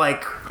 different,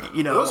 like,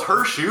 Are those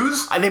her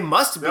shoes? They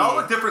must be. They all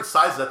look different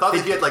sizes. I thought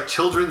that he had, like,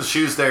 children's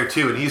shoes there,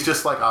 too, and he's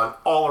just, like, an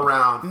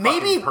all-around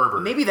fucking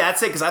pervert. Maybe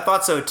that's it, because I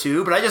thought so,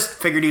 too, but I just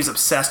figured he was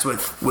obsessed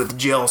with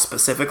Jill,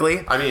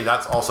 specifically. I mean,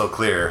 that's also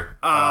clear.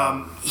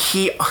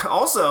 He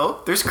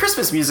also, there's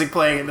Christmas music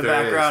playing in the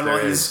background while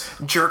he's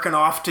jerking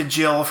off to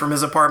Jill from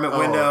his apartment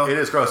window. It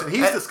is gross. And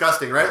he's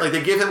disgusting, right? Like,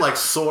 they give him, like,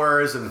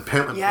 sores and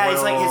pimp. Yeah,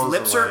 he's like, his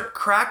lips are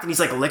cracked, and he's,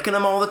 like, licking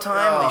them all the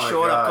time, and they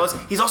show it up close.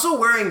 He's also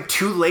wearing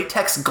 2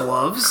 latex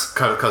gloves.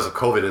 Because of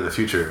COVID in the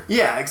future.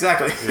 Yeah,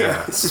 exactly.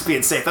 Yeah. It's just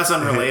being safe. That's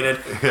unrelated.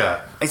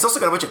 Yeah. He's also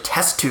got a bunch of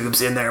test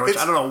tubes in there, which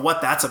I don't know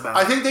what that's about.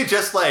 I think they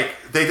just, like,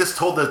 they just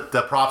told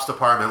the props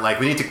department, like,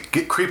 we need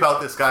to creep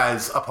out this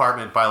guy's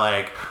apartment by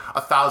like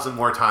 1,000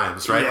 more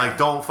times, right? Like,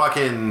 don't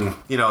fucking,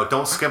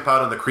 don't skimp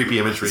out on the creepy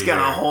imagery. He's got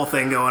a whole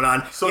thing going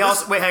on. So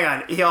wait, hang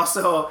on. He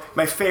also,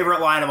 my favorite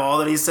line of all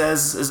that he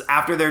says is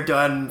after they're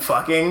done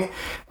fucking,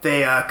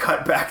 they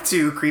cut back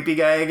to creepy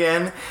guy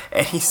again,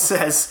 and he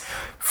says,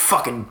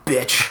 "Fucking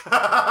bitch."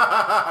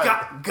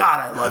 God,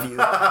 I love you.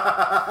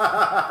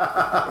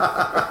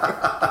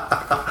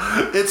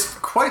 It's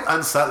quite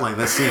unsettling,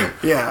 this scene.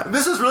 Yeah. And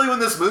this is really when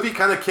this movie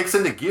kind of kicks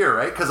into gear,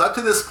 right? Because up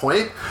to this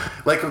point,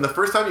 like, when the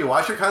first time you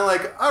watch it, you're kind of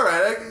like, all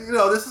right,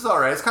 this is all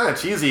right. It's kind of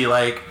cheesy.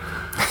 Like,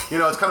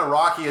 it's kind of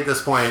rocky at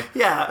this point.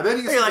 Yeah. And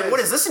then you're like, what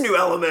is this new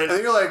element? And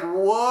then you're like,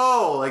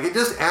 whoa. Like, it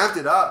just amped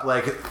it up,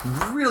 like,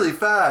 really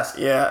fast.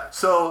 Yeah.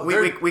 So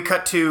we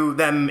cut to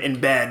them in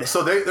bed.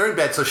 So they're in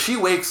bed. So she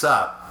wakes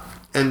up.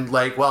 And,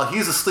 like, while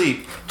he's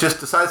asleep,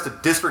 just decides to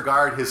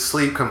disregard his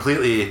sleep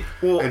completely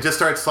and just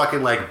starts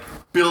fucking, like,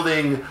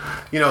 building,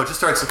 just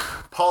starts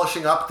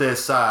polishing up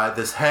this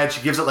head.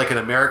 She gives it, like, an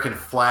American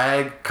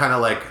flag kind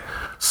of, like,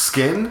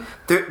 skin.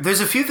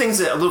 There's a few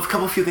things,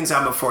 couple few things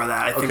out before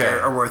that I think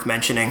are worth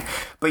mentioning.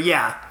 But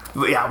yeah,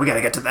 we got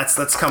to get to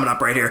that's coming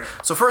up right here.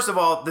 So first of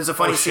all, there's a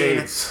funny scene.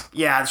 Shades.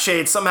 Yeah,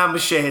 Shades. Something happened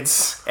with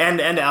Shades and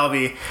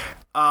Albie.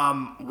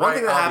 One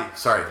thing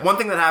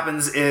that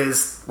happens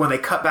is when they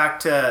cut back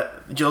to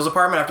Jill's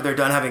apartment after they're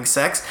done having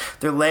sex,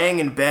 they're laying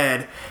in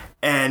bed,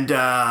 and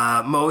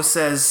Mo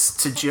says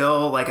to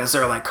Jill, like, as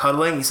they're like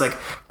cuddling, he's like,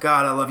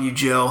 "God, I love you,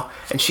 Jill,"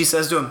 and she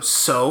says to him,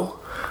 "So,"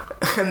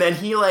 and then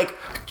he like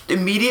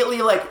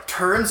immediately like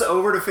turns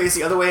over to face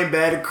the other way in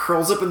bed and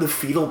curls up in the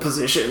fetal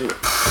position.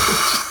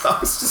 That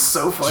was just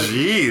so funny.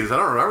 Jeez, I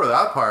don't remember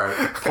that part.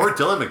 Poor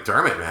Dylan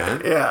McDermott,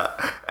 man. Yeah.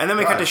 And then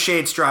we cut to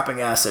Shades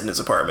dropping acid in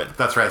his apartment.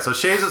 That's right. So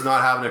Shades is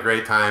not having a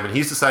great time, and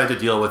he's decided to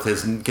deal with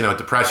his,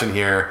 depression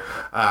here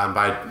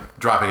by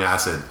dropping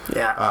acid.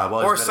 Yeah.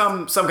 Or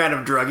some kind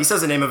of drug. He says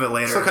the name of it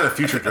later. Some kind of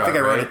future drug, I think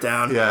I wrote it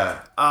down.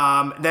 Yeah.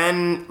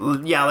 Then,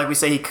 like we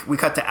say, we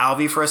cut to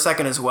Alvy for a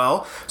second as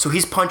well. So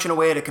he's punching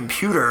away at a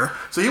computer.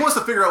 So he wants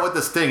to figure out what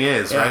this thing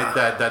is, right?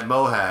 That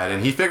Mo had,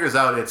 and he figures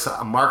out it's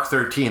a Mark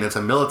 13. It's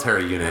a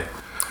military unit.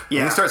 Yeah.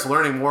 And he starts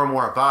learning more and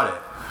more about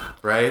it,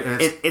 right?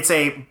 And it's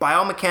a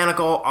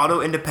biomechanical,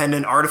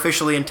 auto-independent,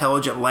 artificially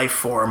intelligent life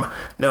form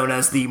known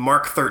as the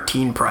Mark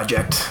 13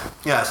 project.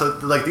 Yeah, so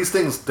like these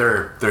things,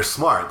 they're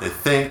smart. They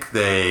think,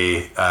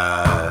 they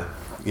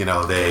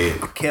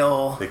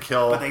kill,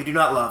 but they do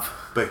not love.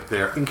 But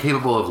they're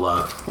incapable of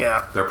love.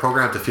 Yeah. They're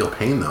programmed to feel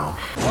pain, though.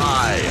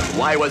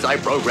 Why was I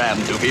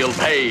programmed to feel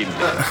pain?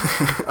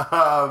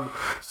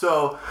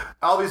 So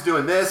Albie's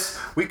doing this.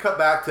 We cut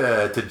back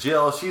to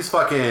Jill. She's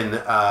fucking...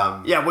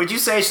 Yeah, what'd you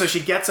say? So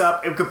she gets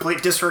up in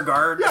complete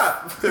disregard?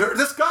 Yeah.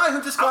 This guy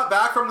who just got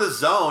back from the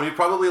zone, he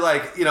probably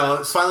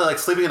is finally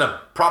sleeping in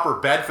a proper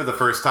bed for the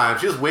first time.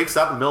 She just wakes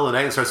up in the middle of the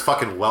night and starts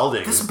fucking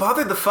welding. This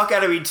bothered the fuck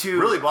out of me, too.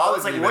 Really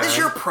bothered me, what is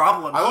your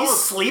problem? He's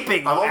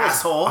sleeping,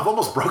 asshole. I've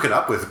almost broken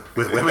up with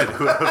women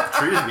who have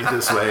treated me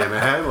this way,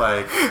 man.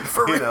 Like,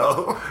 for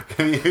real.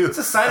 It's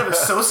a sign of a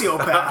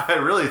sociopath. I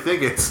really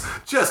think it's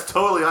just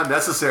totally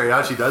unnecessary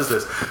how she does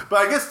this. But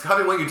I guess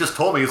having what you just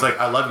told me is like,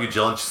 "I love you,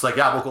 Jill," and she's like,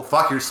 "Yeah, well, go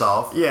fuck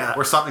yourself." Yeah.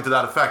 Or something to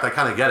that effect. I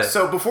kind of get it.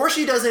 So before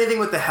she does anything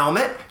with the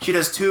helmet, she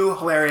does two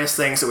hilarious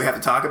things that we have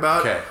to talk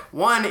about. Okay.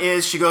 One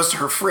is she goes to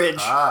her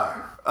fridge.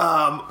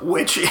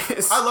 Which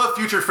is... I love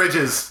future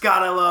fridges.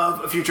 God, I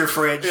love a future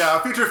fridge. Yeah,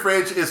 a future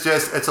fridge is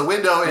it's a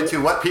window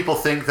into what people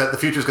think that the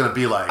future's going to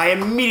be like. I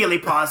immediately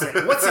pause it.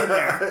 What's in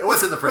there?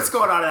 What's in the fridge? What's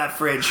going on in that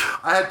fridge?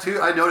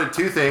 I noted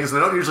two things,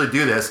 and I don't usually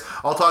do this.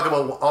 I'll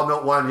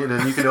note one, and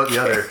then you can note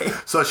the other.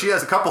 So she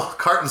has a couple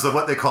cartons of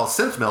what they call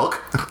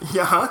Synth-milk.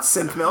 Yeah,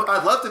 Synth-milk.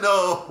 I'd love to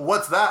know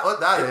what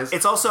that is.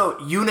 It's also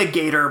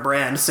Unigator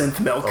brand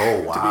Synth-milk.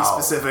 Oh, wow. To be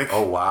specific.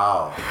 Oh,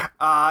 wow.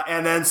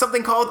 And then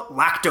something called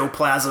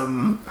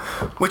Lacto-plasm,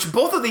 which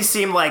both of these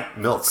seem like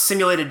milk,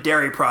 simulated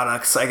dairy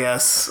products, I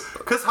guess.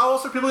 Because how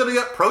else are people going to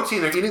get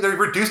protein? They're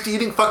reduced to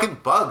eating fucking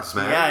bugs,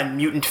 man. Yeah, and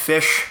mutant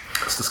fish.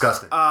 It's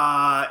disgusting.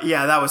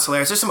 Yeah, that was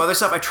hilarious. There's some other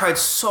stuff. I tried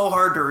so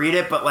hard to read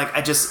it, but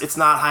it's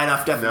not high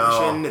enough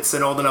definition. No. It's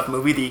an old enough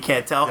movie that you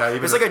can't tell. Yeah,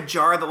 there's like a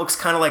jar that looks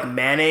kind of like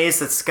mayonnaise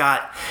that's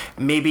got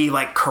maybe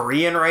like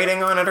Korean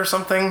writing on it or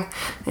something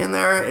in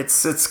there.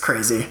 It's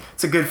crazy.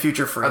 It's a good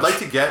future fridge. I'd like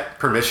to get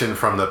permission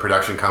from the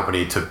production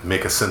company to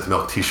make a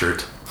Synth-milk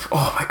t-shirt.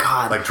 Oh my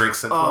god. Like drink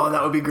Synth-milk. Oh,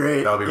 that would be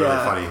great. That would be really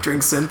funny.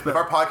 Drink Synth-milk. If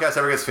our podcast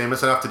ever gets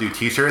famous enough to do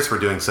t-shirts, we're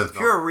doing Synth-milk. If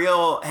you're a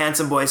real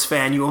Handsome Boys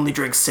fan, you only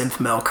drink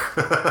Synth-milk.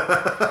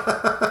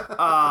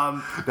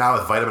 Now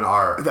with vitamin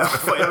R.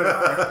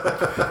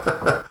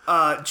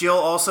 Jill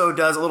also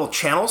does a little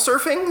channel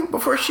surfing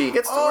before she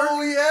gets to work.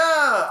 Oh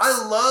yeah,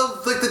 I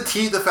love the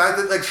fact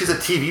that she's a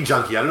TV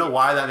junkie. I don't know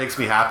why that makes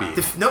me happy.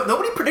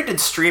 Nobody predicted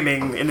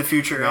streaming in the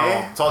future.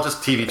 No, it's all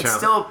just TV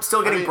channels.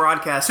 Still getting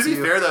broadcast. To be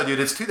fair though, dude,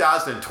 it's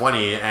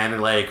 2020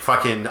 and I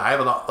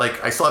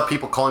still have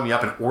people calling me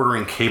up and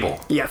ordering cable.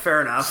 Yeah,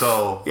 fair enough.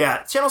 So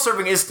yeah, channel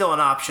surfing is still an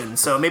option.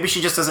 So maybe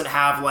she just doesn't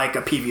have like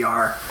a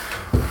PVR.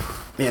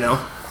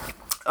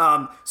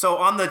 So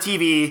on the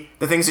TV,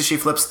 the things that she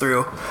flips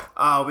through,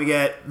 we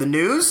get the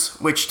news,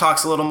 which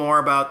talks a little more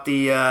about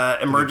the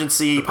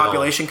emergency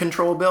population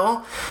control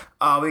bill.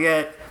 We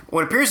get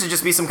what appears to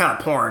just be some kind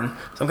of porn,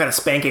 some kind of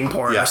spanking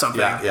porn or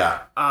something.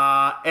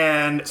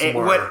 And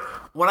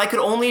what I could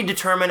only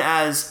determine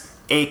as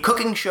a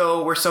cooking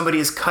show where somebody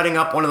is cutting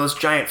up one of those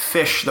giant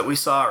fish that we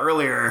saw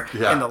earlier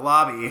in the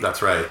lobby.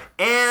 That's right.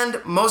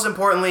 And most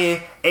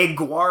importantly, a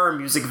Gwar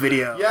music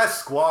video.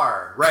 Yes,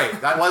 Gwar. Right,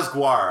 that was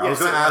Gwar. I was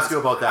going to ask you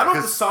about that. I don't know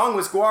if the song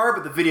was Gwar,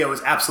 but the video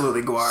was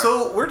absolutely Gwar.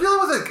 So we're dealing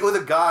with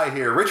a guy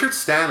here, Richard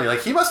Stanley.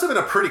 Like, he must have been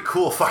a pretty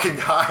cool fucking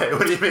guy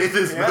when he made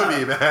this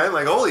movie, man.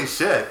 Like, holy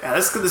shit. Yeah,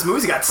 this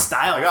movie's got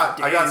style.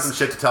 I got some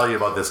shit to tell you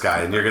about this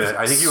guy, and you're gonna.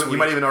 I think you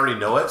might even already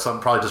know it, so I'm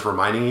probably just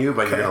reminding you,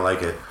 but you're gonna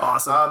like it.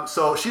 Awesome.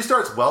 So she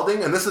starts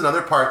welding, and this is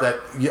another part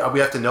that we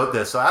have to note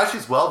this. So as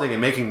she's welding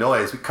and making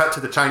noise, we cut to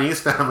the Chinese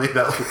family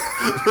that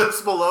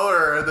lives below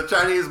her, and the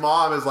Chinese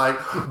mom is like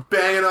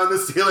banging on the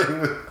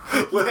ceiling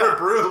with her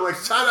broom, like,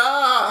 shut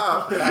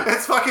up!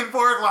 It's fucking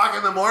 4 o'clock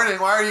in the morning.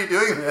 Why are you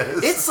doing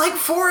this? It's like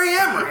 4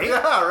 a.m., right?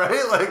 Yeah,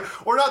 right.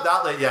 Like, we're not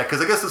that late yet,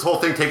 because I guess this whole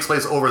thing takes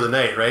place over the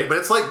night, right? But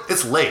it's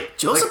late.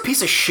 Jill's like, a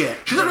piece of shit.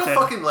 She's a real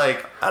fucking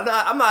like.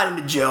 I'm not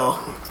into Jill.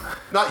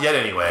 Not yet,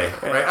 anyway.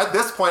 Yeah. Right? At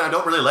this point, I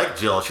don't really like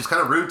Jill. She's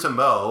kind of rude to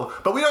Mo,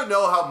 but we don't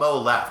know how Mo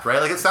left, right?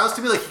 Like, it sounds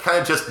to me like he kind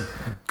of just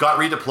got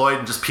redeployed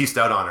and just pieced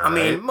out on her. I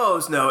mean,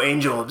 Mo's no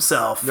angel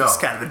himself. No. He's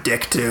kind of a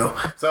dick too.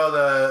 So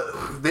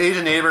the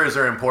Asian neighbors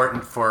are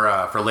important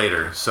for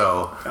later.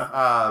 So,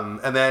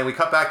 and then we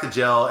cut back to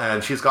Jill,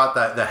 and she's got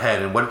the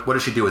head. And what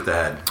does she do with the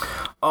head?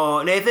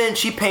 Oh, Nathan,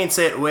 she paints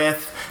it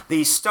with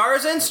the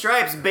Stars and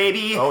Stripes,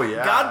 baby. Oh,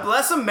 yeah. God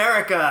bless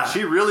America.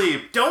 She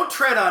really... Don't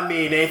tread on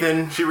me,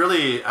 Nathan. She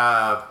really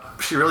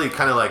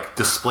kind of like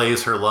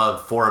displays her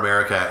love for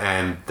America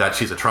and that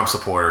she's a Trump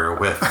supporter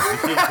with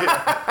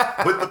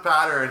with the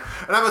pattern.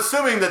 And I'm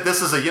assuming that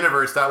this is a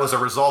universe that was a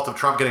result of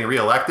Trump getting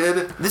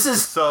reelected. This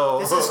is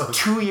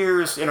 2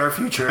 years in our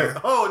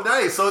future. Oh,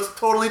 nice. So it's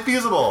totally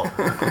feasible.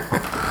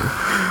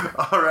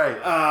 All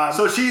right.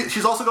 So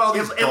she's also got all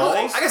these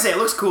dolls. I gotta say, it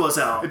looks cool as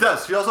hell. It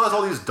does. She also has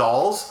all these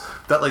dolls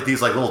that like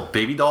these like little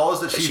baby dolls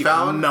that she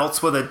found.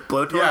 Melts with a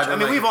blowtorch. Yeah, I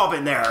mean, we've all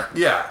been there.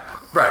 Yeah.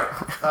 Right.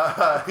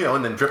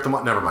 And then drip them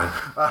on. Never mind.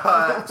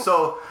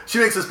 So she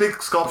makes this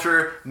big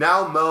sculpture.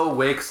 Now Mo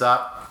wakes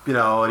up,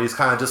 and he's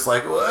kind of just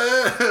like,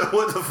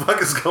 what the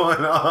fuck is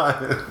going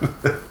on?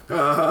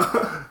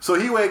 So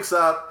he wakes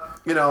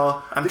up,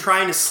 I'm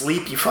trying to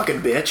sleep, you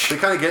fucking bitch. They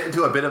kind of get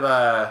into a bit of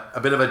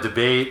a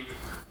debate.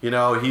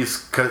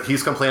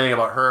 He's complaining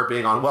about her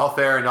being on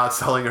welfare and not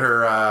selling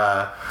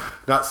her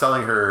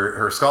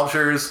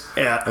sculptures.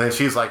 Yeah. And then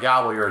she's like, yeah,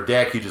 well, you're a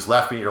dick. You just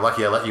left me. You're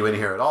lucky I let you in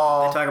here at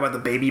all. They talk about the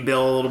baby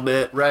bill a little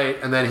bit. Right.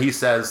 And then he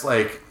says,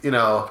 like,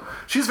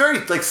 she's very,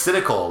 like,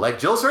 cynical. Like,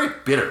 Jill's very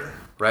bitter,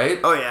 right?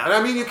 Oh, yeah. And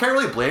I mean, you can't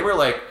really blame her.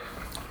 Like,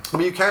 I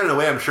mean, you can in a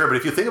way, I'm sure, but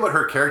if you think about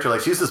her character, like,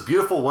 she's this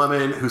beautiful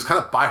woman who's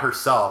kind of by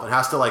herself and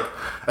has to, like,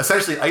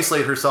 essentially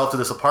isolate herself to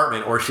this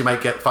apartment or she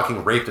might get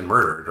fucking raped and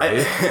murdered,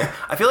 right?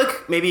 I feel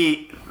like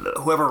maybe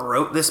whoever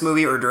wrote this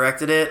movie or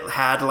directed it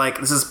had, like,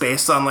 this is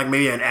based on, like,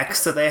 maybe an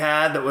ex that they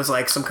had that was,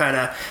 like, some kind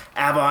of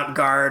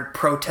avant-garde,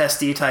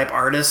 protesty type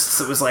artist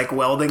that was, like,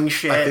 welding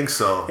shit. I think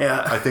so.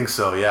 Yeah. I think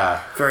so,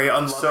 yeah. Very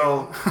unloving.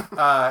 So,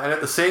 and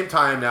at the same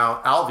time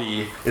now,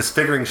 Alvy is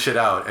figuring shit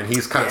out, and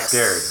he's kind of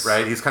scared,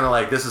 right? He's kind of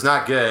like, this is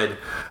not good.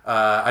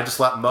 I just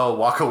let Mo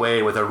walk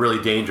away with a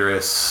really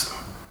dangerous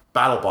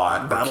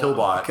killbot.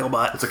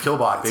 Killbot. It's a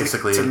killbot,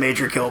 basically. It's a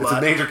major killbot. It's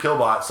a major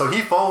killbot. So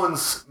he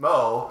phones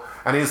Mo,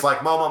 and he's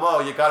like, Mo,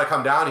 you gotta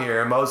come down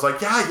here. And Mo's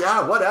like,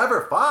 yeah,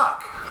 whatever,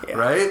 fuck. Yeah.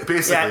 Right?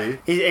 Basically.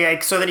 Yeah.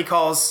 So then he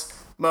calls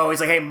Mo. He's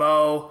like, hey,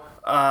 Mo,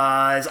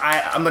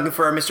 I'm looking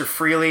for a Mr.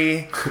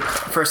 Freely.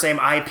 First name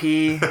IP.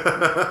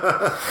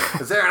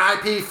 Is there an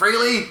IP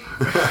Freely?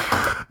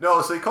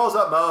 No, so he calls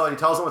up Mo and he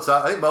tells him what's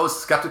up. I think Mo's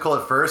skeptical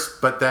at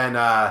first, but then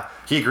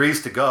he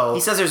agrees to go.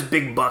 He says there's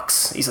big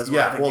bucks. He says,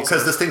 yeah, well,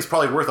 because this thing's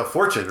probably worth a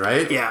fortune,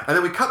 right? Yeah. And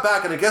then we cut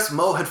back, and I guess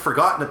Mo had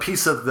forgotten a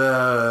piece of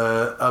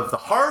the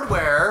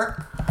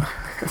hardware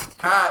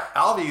at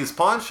Alvy's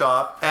pawn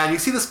shop, and you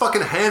see this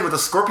fucking hand with a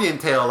scorpion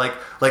tail, like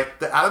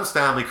the Addams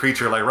Family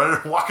creature,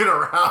 like walking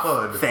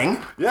around. Thing?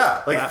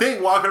 Yeah,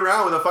 Thing walking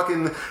around with a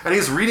fucking, and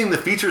he's reading the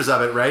features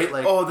of it, right?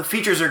 Like, oh, the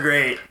features are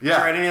great. Yeah. Did you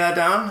write any of that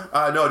down?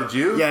 No, did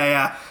you?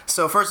 Yeah.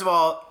 So first of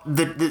all,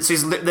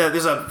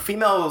 there's a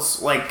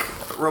female's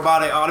like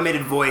robotic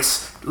automated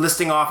voice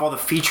listing off all the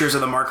features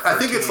of the Mark 13. I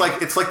think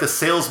it's like the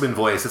salesman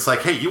voice. It's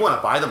like, hey, you want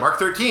to buy the Mark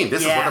 13?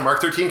 This is what the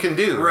Mark 13 can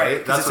do,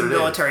 right? That's it's a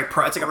military. It's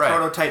like a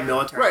prototype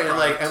military.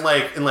 Right, and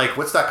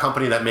what's that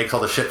company that makes all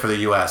the shit for the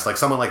U.S.? Like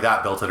someone like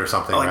that built it or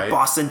something, like right?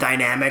 Boston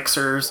Dynamics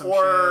or something.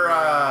 Or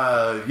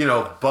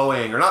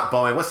Boeing, or not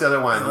Boeing. What's the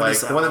other one? Like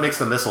the one that makes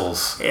the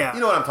missiles. Yeah,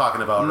 you know what I'm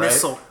talking about, right?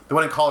 Missile. The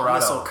one in Colorado.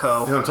 Missile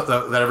Co.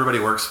 That everybody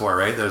works for,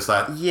 right? There's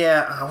that.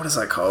 Yeah, what is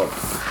that called?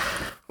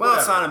 Well,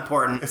 it's not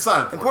important. It's not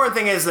important. Important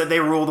thing is that they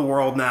rule the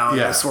world now in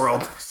this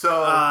world.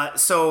 So,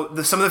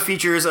 some of the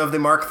features of the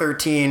Mark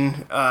 13,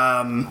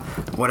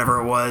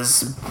 whatever it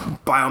was,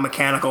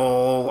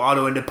 biomechanical,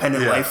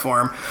 auto-independent life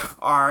form,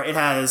 it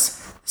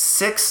has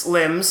 6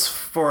 limbs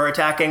for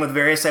attacking with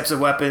various types of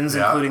weapons,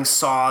 including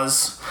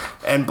saws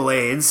and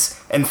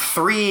blades, and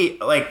 3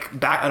 I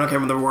don't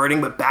remember the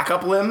wording, but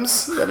backup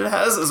limbs that it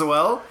has as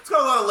well. It's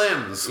got a lot of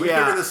limbs. We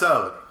figured this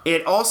out.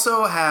 It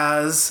also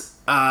has.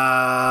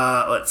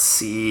 Let's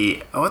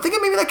see. Oh, I think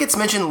maybe that gets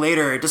mentioned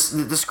later. It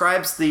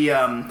describes the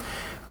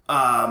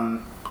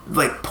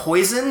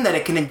poison that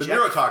it can inject. The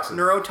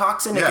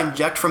neurotoxin. It can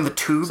inject from the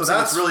tubes. So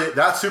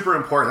that's super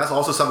important. That's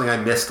also something I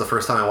missed the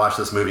first time I watched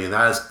this movie, and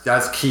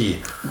that's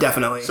key.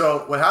 Definitely.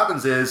 So what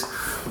happens is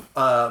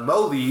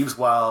Mo leaves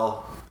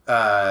while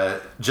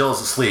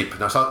Jill's asleep.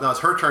 Now it's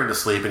her turn to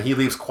sleep, and he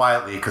leaves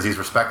quietly because he's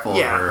respectful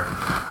of her.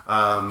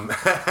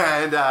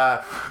 And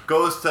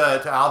goes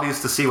to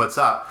Alvy's to see what's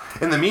up.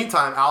 In the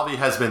meantime, Alvy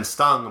has been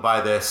stung by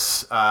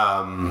this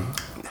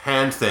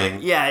hand thing.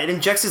 Yeah, it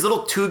injects these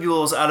little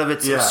tubules out of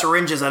its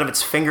syringes out of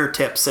its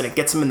fingertips, and it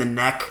gets him in the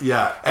neck.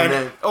 Yeah, and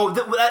then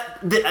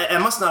I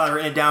must not have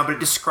written it down, but it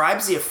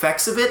describes the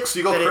effects of it. So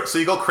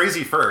you go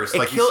crazy first.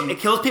 It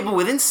kills people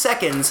within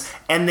seconds,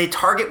 and the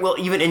target will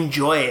even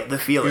enjoy the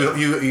feeling.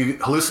 You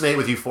hallucinate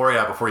with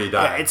euphoria before you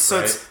die. Yeah, it's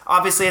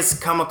obviously its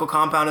chemical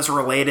compound is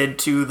related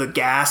to the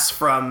gas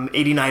from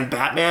 '89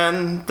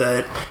 Batman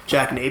that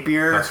Jack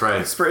Napier. That's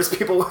right. Sprays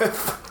people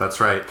with. That's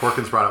right.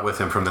 Porkins brought it with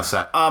him from the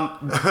set.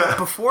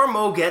 Before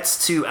Mo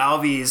gets to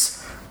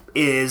Alvy's,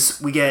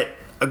 we get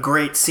a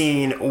great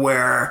scene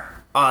where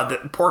the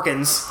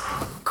Porkins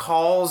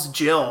calls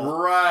Jill.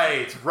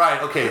 Right.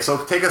 Okay,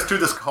 so take us through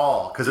this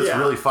call, because it's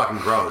really fucking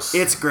gross.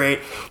 It's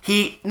great.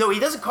 He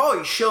doesn't call.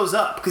 He shows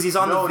up because he's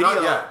on the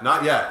video.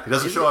 Not yet. He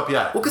doesn't show up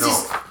yet. Well,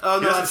 because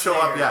he doesn't show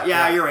up yet.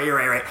 Yeah, you're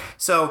right.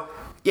 So,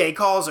 he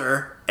calls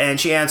her, and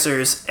she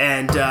answers,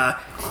 and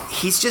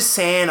he's just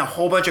saying a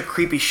whole bunch of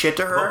creepy shit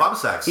to her. About bum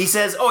sex. He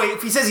says,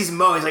 if he says he's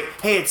Mo, he's like,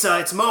 hey,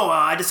 it's Mo.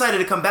 I decided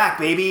to come back,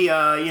 baby.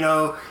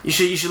 You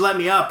should let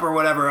me up or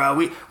whatever.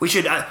 We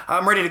should.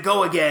 I'm ready to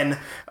go again.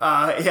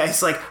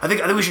 It's like I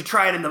think we should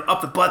try it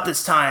up the butt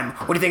this time.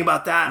 What do you think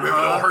about that? The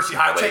old Hershey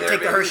Highway.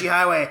 Take the Hershey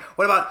Highway.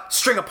 What about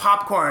string of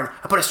popcorn?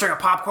 I put a string of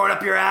popcorn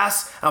up your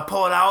ass. I'll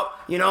pull it out.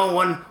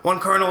 One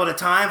kernel at a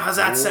time. How's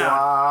that sound?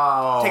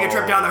 Wow. Take a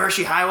trip down the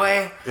Hershey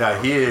Highway.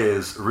 Yeah, he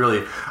is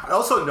really. I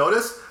also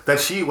noticed that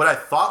she's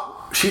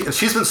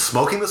been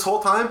smoking this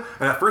whole time,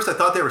 and at first I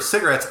thought they were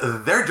cigarettes.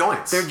 They're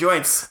joints.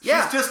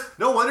 Yeah. She's just,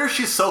 no wonder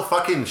she's so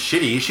fucking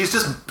shitty. She's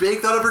just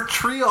baked out of her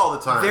tree all the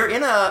time. They're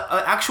in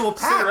a actual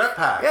pack. Cigarette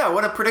pack. Yeah,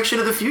 what a prediction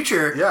of the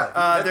future. Yeah,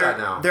 you get that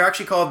now. They're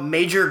actually called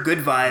Major Good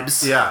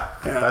Vibes. Yeah.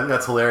 I think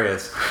that's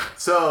hilarious.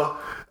 So,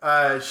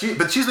 she's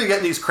been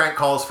getting these crank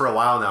calls for a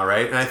while now,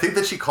 right? And I think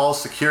that she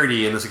calls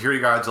security, and the security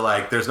guards are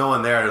like, there's no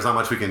one there's not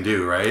much we can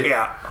do, right?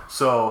 Yeah.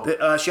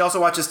 So she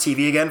also watches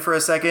TV again for a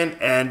second,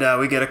 and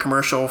we get a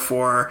commercial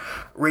for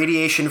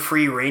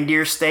radiation-free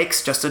reindeer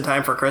steaks just in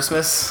time for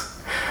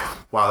Christmas.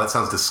 Wow, that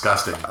sounds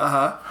disgusting.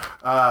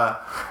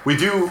 We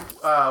do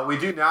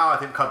now, I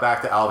think, cut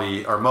back to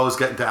Alvy, or Mo's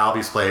getting to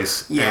Alvy's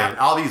place, and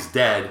Alvy's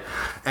dead,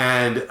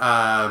 and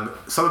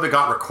some of it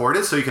got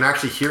recorded, so you can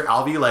actually hear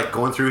Alvy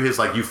going through his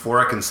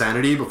euphoric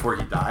insanity before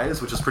he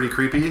dies, which is pretty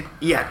creepy.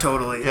 Yeah,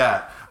 totally.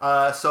 Yeah.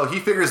 So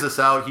he figures this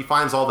out. He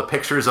finds all the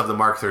pictures of the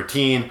Mark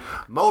 13.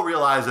 Mo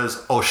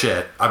realizes, oh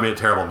shit, I made a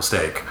terrible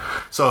mistake.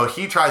 So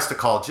he tries to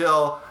call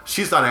Jill.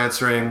 She's not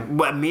answering.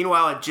 But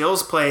meanwhile, at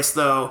Jill's place,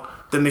 though,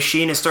 the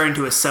machine is starting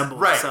to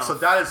assemble itself. So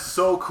that is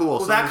so cool.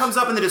 Well, that comes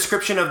up in the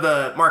description of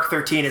the Mark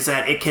 13, is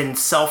that it can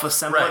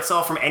self-assemble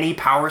itself from any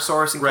power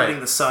source, including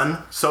the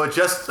sun. So it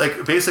just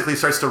basically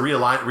starts to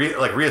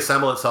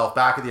reassemble itself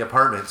back at the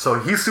apartment. So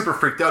he's super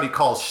freaked out. He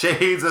calls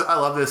Shades. I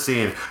love this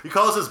scene. He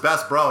calls his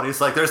best bro, and he's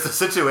like, "There's the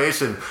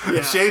situation." Yeah.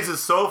 And Shades is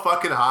so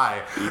fucking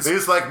high.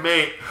 He's like,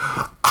 "Mate,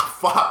 I'm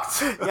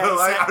fucked." Yeah,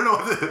 I don't know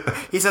what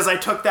he says, "I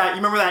took that. You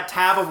remember that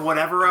tab of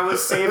whatever I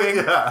was saving?"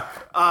 Yeah.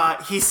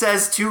 He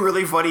says 2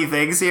 really funny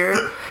things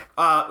here.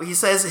 He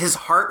says his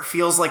heart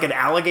feels like an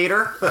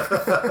alligator.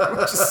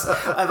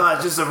 I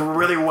thought just a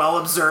really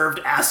well-observed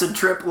acid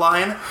trip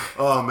line.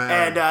 Oh, man.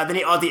 And then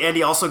at the end,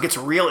 he also gets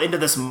real into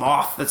this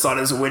moth that's on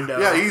his window.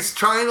 Yeah, he's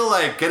trying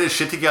to get his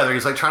shit together.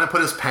 He's trying to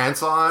put his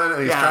pants on,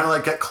 and he's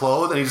trying to get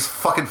clothed, and he's just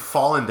fucking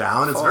falling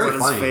down. It's very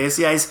funny. His face.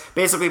 Yeah, he's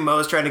basically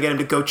Mo's trying to get him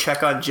to go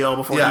check on Jill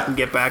before he can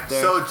get back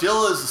there. So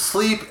Jill is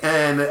asleep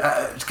and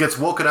gets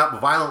woken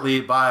up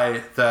violently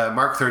by the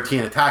Mark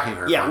 13 attacking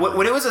her. Yeah,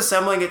 when it was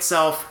assembling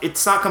itself,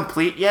 it's not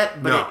complete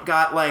yet, but it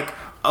got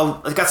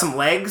it got some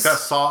legs. It's got a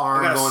saw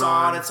arm going on. It got a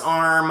saw on its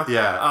arm.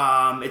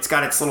 Yeah. It's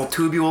got its little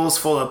tubules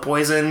full of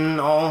poison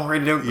all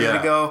ready to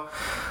go.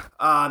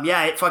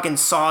 It fucking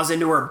saws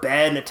into her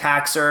bed and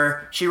attacks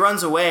her. She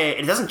runs away.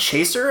 It doesn't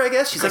chase her, I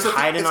guess. She's like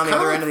hiding on the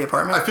other end of the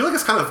apartment. I feel like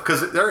it's kind of,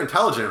 because they're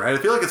intelligent, right?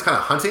 I feel like it's kind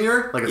of hunting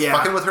her. Like it's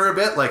fucking with her a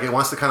bit. Like it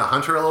wants to kind of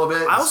hunt her a little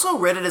bit. I also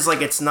read it as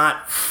like it's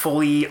not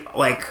fully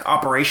like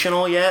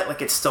operational yet.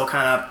 Like it's still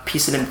kind of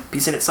piecing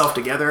itself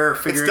together,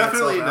 figuring it's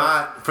definitely itself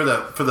out. not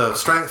for the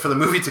strength for the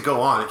movie to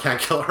go on. It can't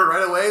kill her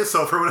right away.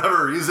 So for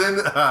whatever reason,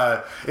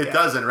 it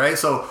doesn't, right?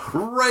 So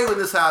right when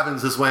this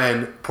happens is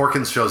when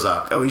Porkins shows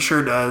up. Oh, he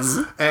sure does.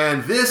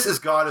 And this has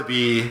got to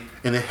be,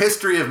 in the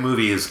history of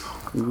movies,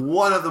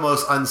 one of the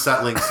most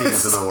unsettling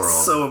scenes in the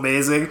world. So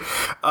amazing.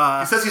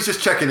 He says he's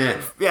just checking in.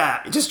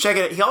 Yeah, just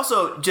checking it. He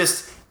also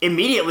just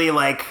immediately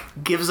like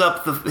gives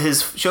up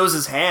shows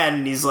his hand,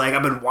 and he's like,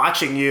 I've been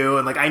watching you,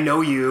 and like I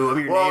know you, I'm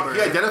your neighbor.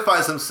 He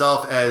identifies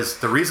himself as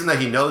the reason that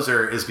he knows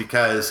her is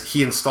because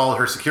he installed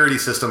her security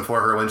system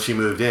for her when she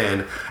moved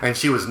in, and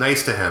she was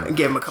nice to him. And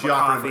gave him a cup of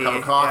coffee. Him a cup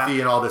of coffee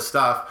and all this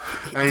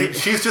stuff. And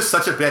she's just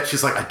such a bitch.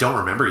 She's like, I don't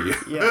remember you.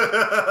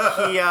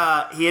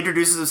 Yeah. He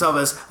introduces himself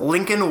as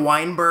Lincoln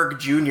Weinberg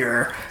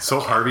Jr. So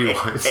Harvey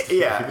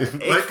Weinstein.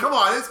 Like, come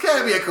on, this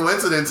can't be a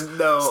coincidence.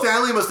 No.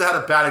 Stanley must have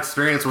had a bad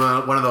experience with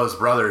one of those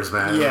brothers,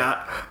 man.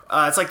 Yeah.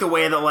 It's like the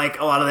way that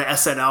like a lot of the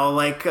SNL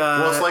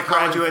it's like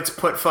graduates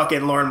put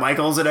fucking Lorne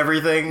Michaels and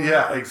everything.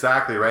 Yeah,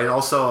 exactly, right? And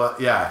also,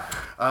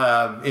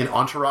 in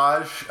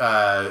Entourage,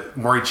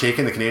 Maury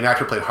Chaykin, the Canadian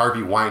actor, played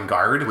Harvey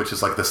Weingard, which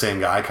is like the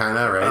same guy, kind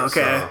of, right?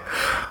 Okay. So,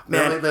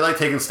 man, they like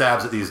taking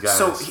stabs at these guys.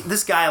 So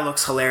this guy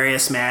looks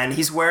hilarious, man.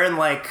 He's wearing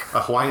like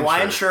a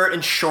Hawaiian shirt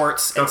and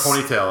shorts, and a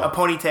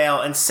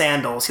ponytail, and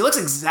sandals. He looks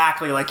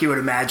exactly like you would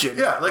imagine.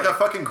 Yeah, like a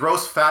fucking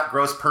gross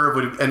perv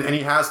would, and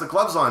he has the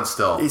gloves on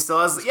still. He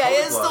still has,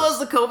 still has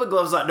the COVID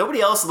gloves on.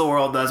 Nobody else in the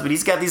world does, but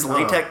he's got these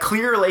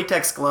clear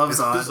latex gloves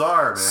on. It's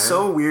bizarre, man.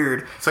 So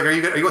weird. It's like, are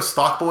you a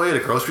stock boy at a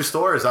grocery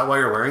store? Is that why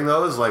you're wearing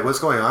those? Like, what's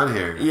going on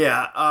here?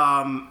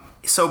 Yeah.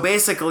 So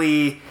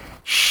basically,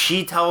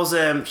 she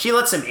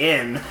lets him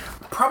in.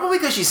 Probably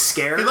because she's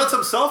scared. He lets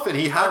himself in.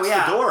 He hacks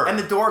the door. And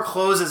the door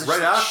closes.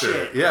 Right after.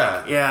 Shit.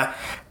 Yeah. Yeah.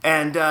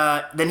 And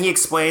then she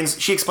explains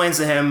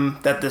to him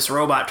that this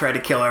robot tried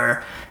to kill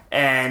her.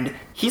 And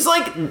he's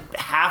like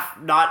half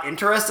not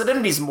interested in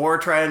it. He's more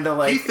trying to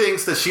like... He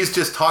thinks that she's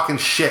just talking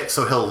shit,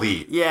 so he'll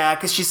leave. Yeah,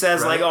 because she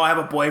says like, oh, I have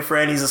a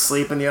boyfriend. He's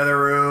asleep in the other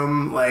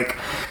room. Like...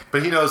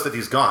 But he knows that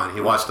he's gone. He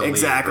watched him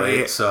leave,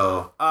 right?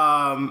 So...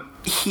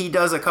 he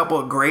does a couple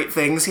of great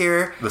things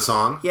here. The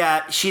song?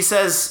 Yeah, she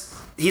says...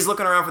 He's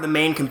looking around for the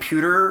main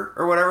computer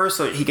or whatever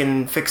so he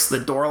can fix the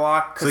door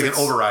lock. So he can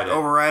override it.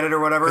 Override it or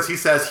whatever. Because he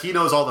says he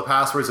knows all the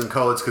passwords and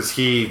codes because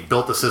he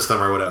built the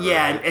system or whatever.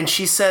 Yeah, right? and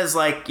she says,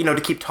 like,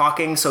 to keep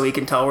talking so he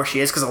can tell where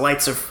she is because the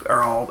lights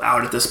are all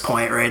out at this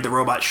point, right? The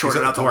robot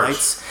shorted out the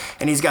lights.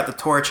 And he's got the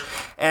torch.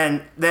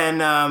 And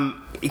then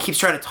he keeps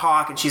trying to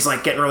talk and she's,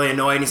 like, getting really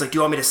annoyed. And he's like, do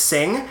you want me to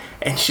sing?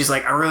 And she's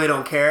like, I really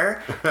don't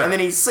care. And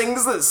then he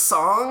sings this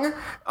song,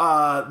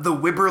 the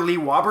Wibberly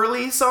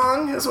Wobberly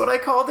song is what I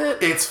called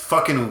it. It's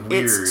fucking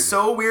weird. It's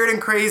so weird and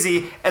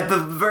crazy. At the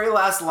very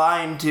last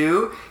line,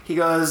 too, he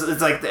goes,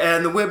 it's like,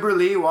 and the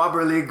Wibberly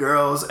Wobberly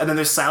girls. And then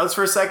there's silence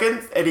for a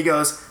second, and he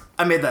goes,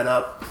 I made that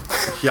up.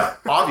 Yeah,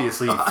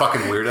 obviously, you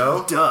fucking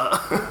weirdo. Duh.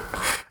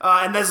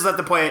 And this is at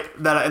the point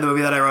that in the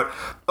movie that I wrote,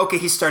 okay,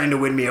 he's starting to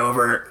win me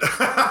over.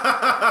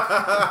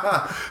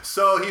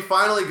 So he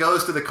finally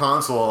goes to the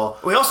console.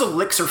 Well, he also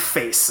licks her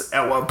face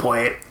at one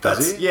point.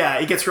 Does he? Yeah,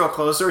 he gets real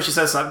close to her. She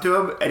says something to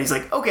him, and he's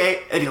like,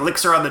 okay. And he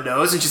licks her on the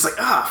nose, and she's like,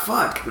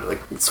 fuck. Like,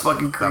 it's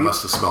fucking creepy. That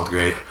must have smelled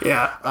great.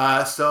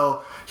 Yeah.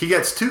 So he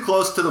gets too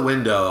close to the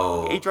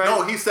window. He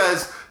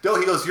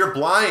goes, your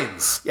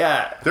blinds.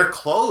 Yeah. They're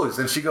closed.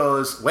 And she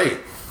goes, wait.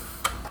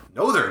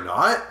 No, they're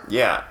not.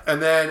 Yeah.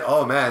 And then,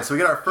 oh man, so we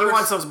get our first... He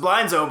wants those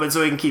blinds open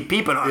so he can keep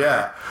peeping on her.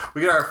 Yeah.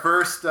 We get our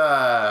first,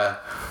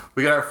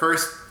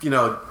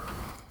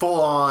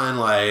 full-on,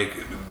 like,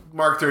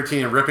 Mark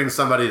 13 ripping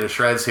somebody to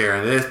shreds here,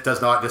 and it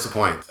does not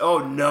disappoint. Oh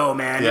no,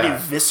 man. Yeah.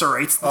 It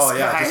eviscerates this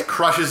guy. Just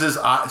crushes his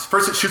eyes.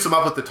 First it shoots him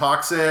up with the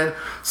toxin,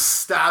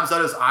 stabs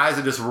out his eyes,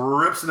 and just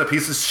rips into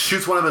pieces,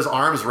 shoots one of his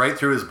arms right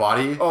through his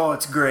body. Oh,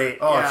 it's great.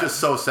 Oh, it's just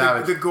so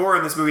savage. The gore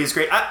in this movie is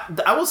great.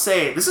 I will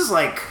say, this is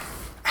like...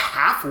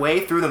 halfway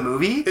through the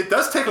movie. It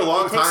does take a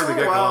long time to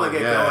get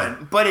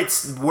going. But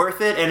it's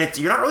worth it, and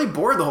you're not really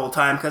bored the whole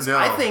time because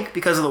I think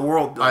because of the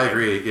world building. I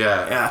agree,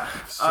 yeah.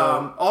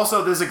 So,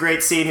 also, there's a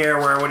great scene here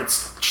where when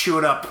it's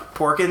chewing up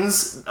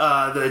Porkins,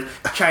 the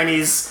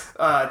Chinese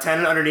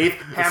tenant underneath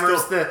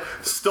hammers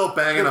still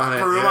banging on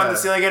it. Broom on the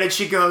ceiling, and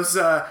she goes,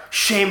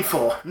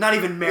 shameful, not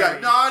even married. Yeah,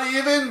 not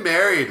even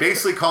married.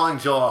 Basically calling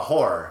Jill a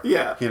whore.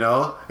 Yeah.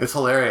 It's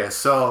hilarious.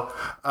 So,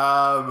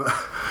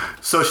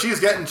 so she's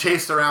getting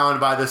chased around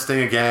by this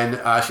thing again.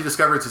 She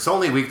discovers its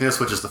only weakness,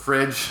 which is the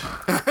fridge.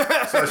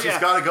 So she's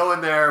got to go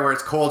in there where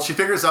it's cold. She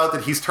figures out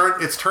that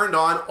it's turned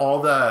on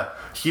all the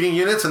heating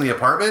units in the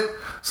apartment.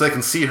 so they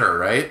can see her,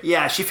 right?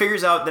 Yeah, she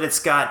figures out that it's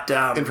got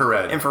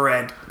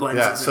infrared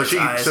lenses.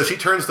 Yeah, so she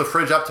turns the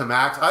fridge up to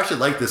max. I actually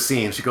like this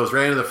scene. She goes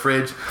right into the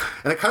fridge,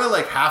 and it kind of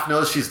like half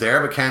knows she's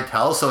there but can't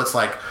tell. So it's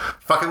like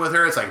fucking with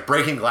her. It's like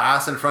breaking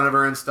glass in front of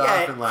her and stuff.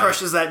 Yeah, it and like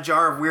crushes that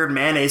jar of weird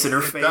mayonnaise in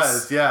her face. It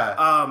does,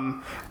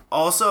 yeah.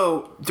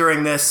 Also,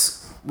 during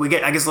this, we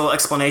get, I guess, a little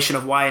explanation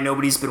of why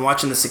nobody's been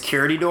watching the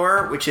security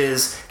door, which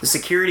is the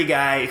security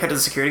guy. You cut to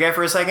the security guy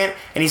for a second,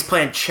 and he's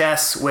playing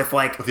chess with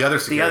the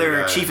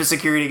other chief of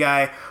security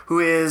guy, who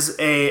is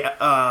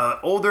a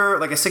older,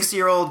 like a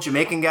 60-year-old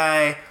Jamaican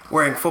guy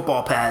wearing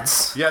football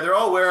pads. Yeah, they're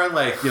all wearing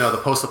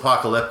the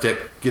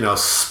post-apocalyptic,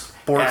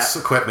 sports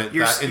equipment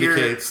that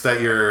indicates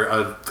that you're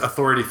an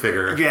authority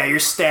figure. Yeah, your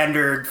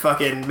standard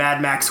fucking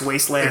Mad Max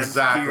wastelands.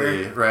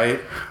 Exactly,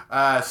 right?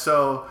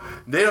 So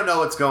they don't know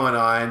what's going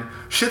on.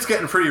 Shit's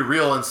getting pretty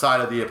real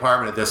inside of the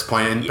apartment at this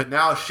point, but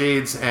now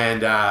Shades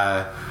and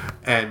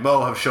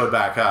Mo have showed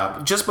back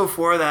up. Just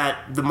before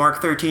that, the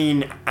Mark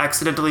 13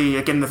 accidentally,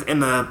 like in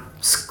the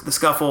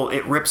scuffle,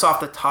 it rips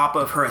off the top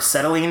of her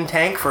acetylene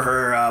tank for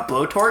her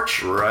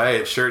blowtorch.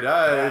 Right, sure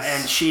does.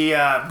 And she,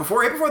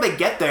 before they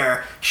get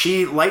there,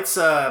 she lights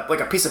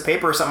a piece of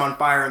paper or something on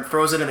fire and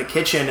throws it in the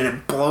kitchen, and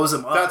it blows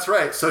them up. That's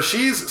right. So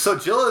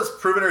Jill has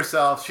proven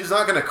herself. She's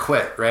not going to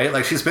quit, right?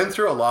 Like, she's been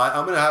through a lot.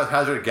 I'm going to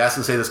hazard a guess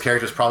and say this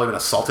character's probably been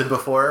assaulted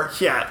before.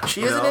 Yeah,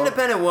 she is an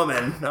independent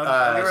woman.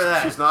 I'll give her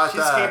that. She's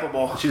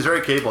capable. She's very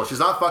capable. She's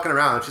not fucking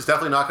around. She's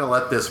definitely not going to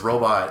let this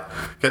robot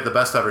get the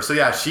best of her. So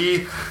yeah,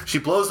 she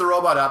blows the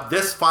robot up.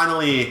 This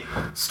finally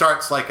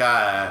starts like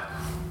an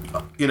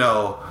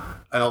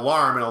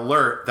alarm, an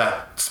alert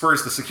that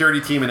spurs the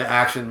security team into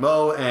action.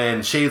 Mo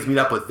and Shades meet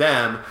up with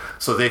them,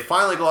 so they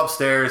finally go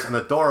upstairs and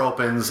the door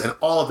opens and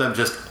all of them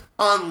just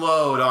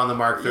unload on the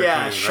Mark 13.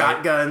 Yeah,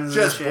 shotguns.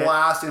 Just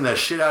blasting the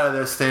shit out of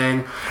this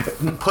thing,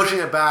 pushing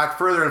it back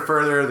further and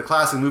further. The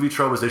classic movie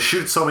trope is they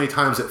shoot so many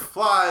times it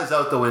flies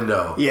out the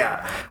window.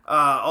 Yeah.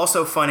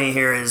 Also funny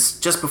here is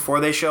just before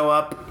they show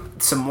up,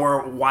 some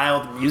more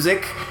wild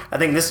music. I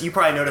think you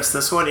probably noticed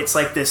this one. It's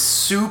like this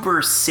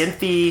super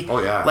synthy,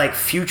 like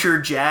future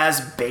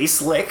jazz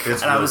bass lick.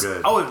 It's and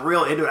good. I was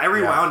real into it. I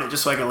rewound it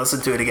just so I could listen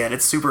to it again.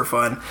 It's super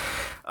fun.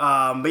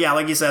 But yeah,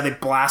 like you said, they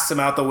blast him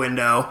out the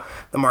window,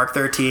 the Mark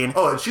 13.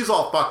 Oh, and she's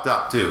all fucked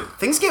up too.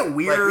 Things get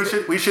weird.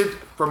 Like, we should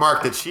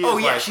remark that she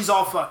is she's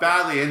all fucked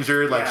badly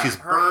injured. Like she's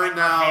burned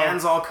now. Her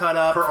hands all cut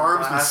up. Her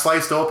arms been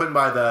sliced open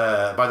by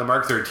the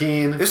Mark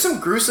 13. There's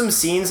some gruesome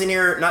scenes in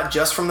here, not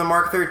just from the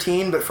Mark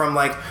 13, but from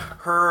like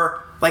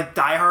her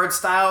Die Hard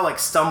style, like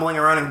stumbling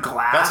around in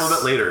glass. That's a little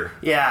bit later.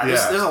 Yeah,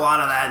 there's a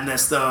lot of that in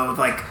this though,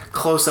 like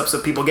close-ups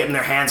of people getting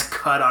their hands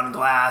cut on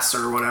glass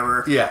or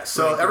whatever. Yeah,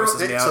 so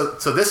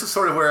so this is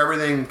sort of where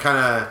everything kind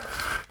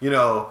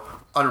of,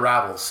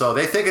 unravels. So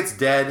they think it's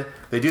dead.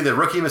 They do the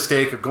rookie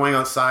mistake of going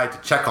outside to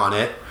check on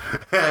it.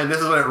 And this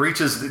is when it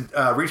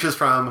reaches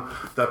from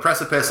the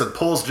precipice and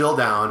pulls Jill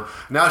down.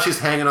 Now she's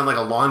hanging on like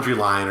a laundry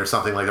line or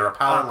something, like a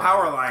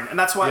power line. And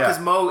that's why, because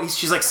Mo,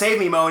 she's like, save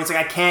me, Mo. And he's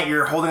like, I can't.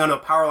 You're holding onto a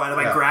power line. If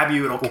I grab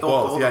you, it'll kill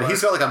both. Yeah, and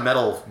he's got like a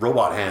metal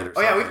robot hand or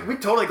something. Oh yeah, we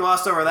totally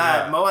glossed over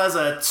that. Yeah. Mo has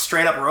a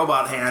straight up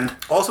robot hand.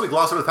 Also, we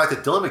glossed over the fact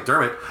that Dylan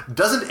McDermott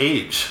doesn't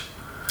age.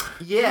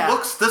 Yeah. He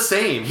looks the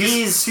same.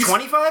 He's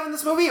 25 in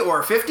this movie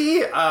or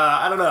 50?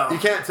 I don't know. You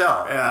can't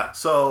tell. Yeah.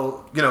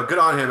 So, good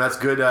on him. That's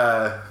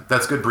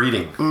good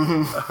breeding.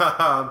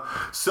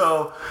 Mm-hmm.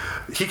 So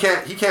he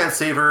can't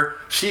save her.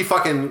 She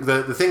fucking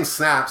the thing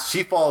snaps.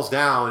 She falls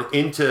down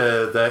into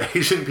the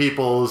Asian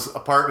people's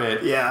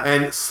apartment. Yeah.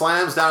 And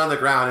slams down on the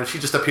ground, and she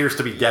just appears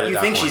to be dead at that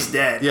point. You think she's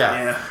dead.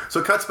 Yeah. So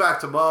it cuts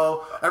back to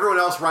Mo. Everyone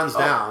else runs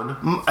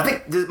down. I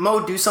think, did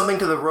Mo do something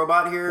to the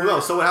robot here? Well, no.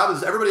 So what happens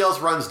is everybody else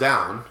runs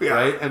down,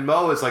 right? And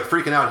Mo is like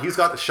freaking out. He's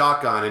got the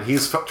shotgun and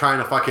he's trying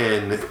to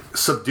fucking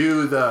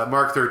subdue the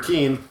Mark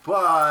 13,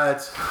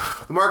 but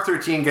the Mark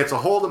 13 gets a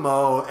hold of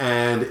Mo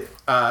and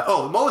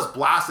Mo has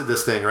blasted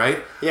this thing, right?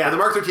 Yeah. And the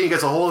Mark 13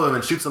 gets a hold of him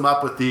and shoots him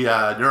up with the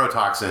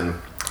neurotoxin.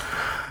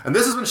 And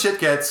this is when shit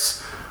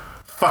gets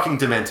fucking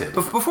demented.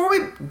 Before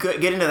we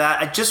get into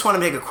that, I just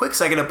want to take a quick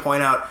second to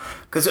point out,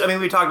 because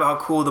we talked about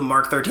how cool the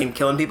Mark 13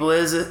 killing people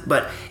is,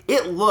 but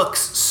it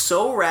looks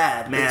so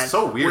rad, man. It's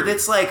so weird. With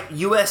its like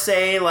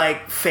USA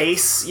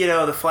face,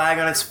 the flag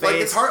on its face. Like,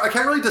 it's hard. I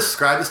can't really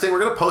describe this thing. We're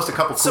gonna post a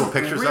couple cool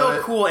pictures of it. Some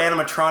real cool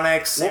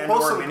animatronics and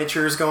more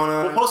miniatures going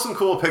on. We'll post some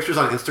cool pictures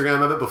on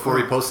Instagram of it before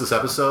we post this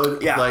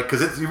episode. Yeah.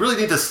 Because you really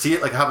need to see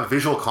it, have a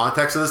visual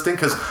context of this thing,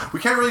 because we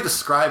can't really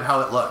describe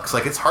how it looks.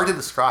 Like, it's hard to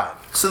describe.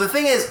 So the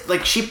thing is,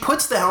 she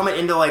puts the helmet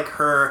into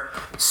her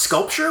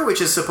sculpture,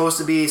 which is supposed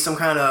to be some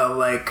kind of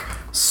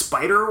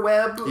spider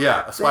web.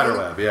 Yeah, a spider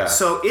web. Yeah.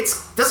 So it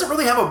doesn't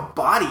really have a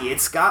body.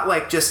 It's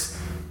got just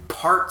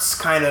parts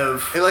kind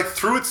of. It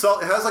through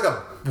itself. It has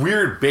a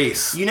weird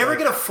base. You never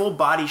get a full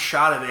body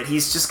shot of it.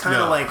 He's just kind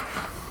of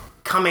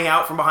coming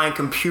out from behind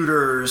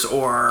computers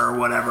or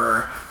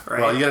whatever. Right?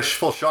 Well, you get a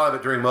full shot of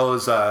it during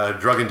Mo's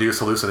drug-induced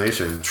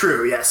hallucination.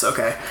 True. Yes.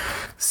 Okay.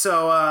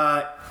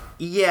 So.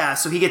 Yeah,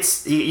 so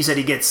you said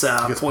he gets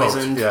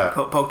poisoned,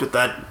 poked with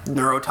that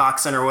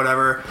neurotoxin or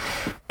whatever.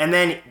 And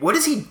then, what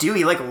does he do?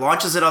 He,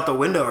 launches it out the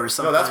window or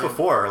something. No, that's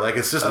before.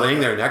 It's just laying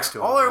there next to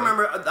him. All I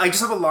remember, I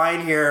just have a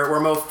line here where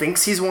Mo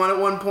thinks he's won at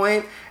one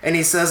point, and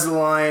he says the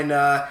line,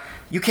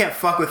 you can't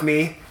fuck with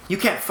me. You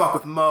can't fuck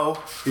with Mo.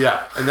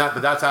 Yeah,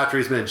 but that's after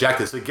he's been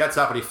injected. So he gets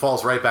up and he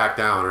falls right back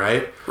down,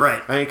 right?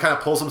 Right. And he kind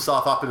of pulls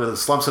himself up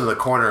slumps into the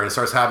corner and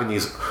starts having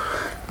these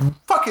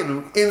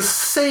fucking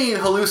insane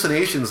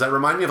hallucinations that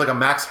remind me of a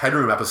Max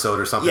Headroom episode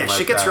or something like that. Yeah,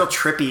 shit gets real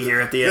trippy here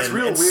at the end. It's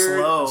real and weird.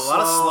 Slow. A lot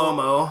of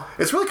slow-mo.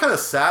 It's really kind of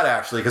sad,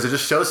 actually, because it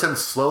just shows him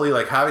slowly,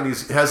 having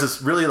these... He has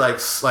this really,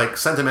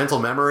 sentimental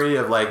memory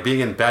of,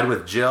 being in bed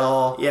with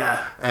Jill.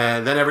 Yeah.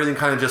 And then everything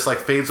kind of just,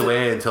 fades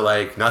away into,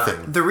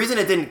 nothing. The reason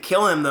it didn't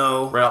kill him,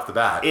 though... Right off the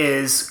bat.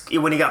 Is,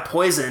 when he got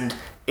poisoned...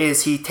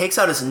 is he takes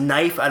out his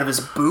knife out of his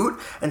boot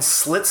and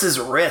slits his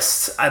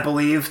wrist, I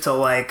believe,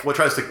 to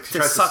tries to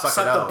suck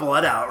the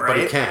blood out, right? But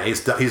he can't.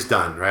 He's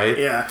done, right?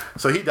 Yeah.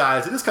 So he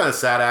dies. It is kind of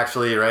sad,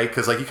 actually, right?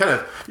 Because you kind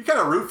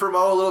of root for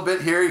Mo a little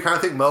bit here. You kind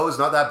of think Mo is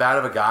not that bad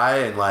of a guy,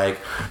 and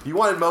you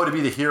wanted Mo to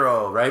be the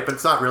hero, right? But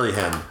it's not really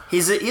him.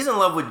 He's in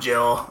love with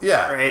Jill.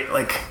 Yeah.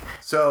 Right.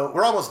 So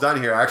we're almost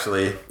done here,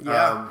 actually.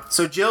 Yeah.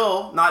 So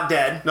Jill, not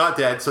dead. Not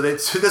dead. So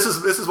this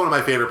is one of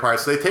my favorite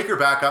parts. So they take her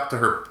back up to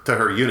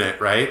her unit,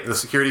 right? The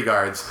security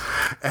guards,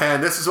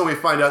 and this is when we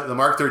find out that the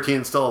Mark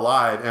 13 is still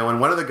alive. And when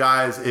one of the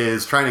guys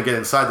is trying to get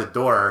inside the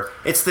door,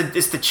 it's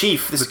the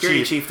chief, the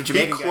security chief, the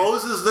Jamaican guy. He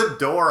closes the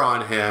door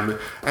on him,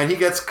 and he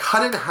gets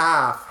cut in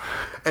half.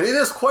 And it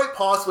is quite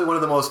possibly one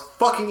of the most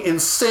fucking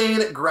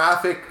insane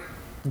graphic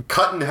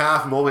cut in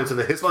half moments in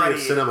the history of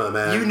cinema,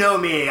 man. You know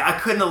me. I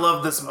couldn't have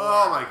loved this more.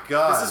 Oh my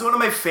god. This is one of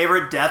my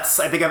favorite deaths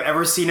I think I've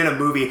ever seen in a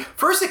movie.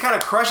 First it kind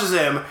of crushes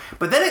him,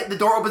 but then the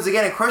door opens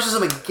again and crushes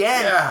him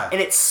again. Yeah. And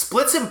it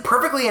splits him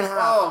perfectly in half.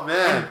 Oh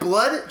man. And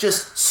blood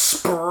just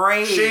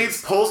sprays.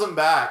 Shades pulls him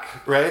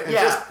back, right? And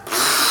just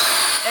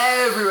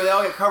everywhere. They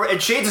all get covered.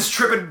 And Shades is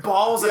tripping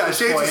balls at this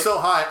Shades point. is so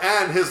high.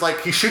 And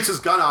he shoots his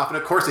gun off, and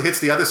of course it hits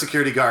the other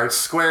security guard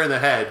square in the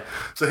head.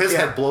 So his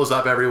head blows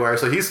up everywhere,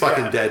 so he's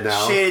fucking dead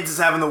now. Shades is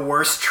having the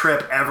worst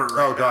trip ever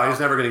Oh god, he's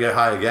never going to get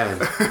high again.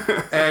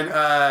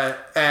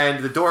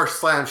 and the door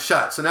slams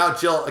shut. So now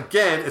Jill,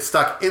 again, is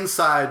stuck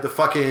inside the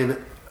fucking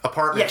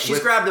apartment. Yeah, she's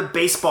grabbed a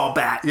baseball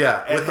bat.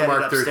 Yeah, and with the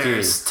Mark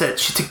 13.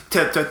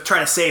 To try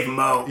to save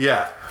Mo.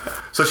 Yeah.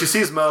 So she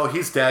sees Mo,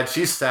 he's dead,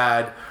 she's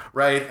sad.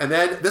 Right, and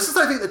then this is,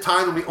 I think,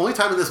 the only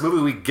time in this movie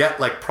we get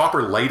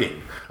proper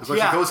lighting. It's she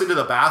goes into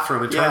the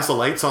bathroom and turns the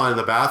lights on in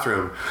the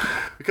bathroom,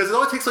 because it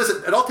all takes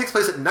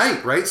place at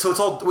night, right? So it's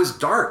always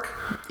dark.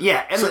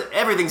 Yeah, and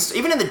everything's,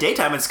 even in the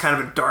daytime, it's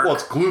kind of dark. Well,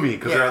 it's gloomy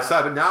because they're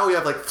outside, but now we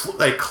have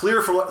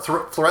clear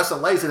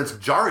fluorescent lights, and it's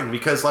jarring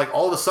because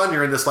all of a sudden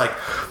you're in this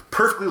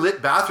perfectly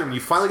lit bathroom, and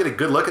you finally get a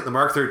good look at the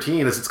Mark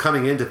 13 as it's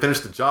coming in to finish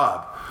the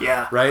job.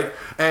 Yeah. Right?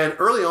 And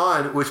early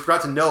on, we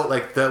forgot to note,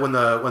 when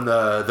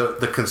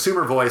the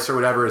consumer voice or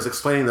whatever is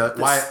explaining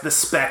the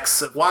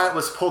specs of why it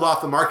was pulled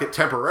off the market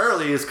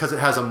temporarily is because it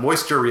has a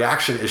moisture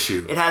reaction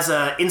issue. It has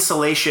a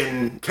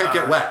insulation can't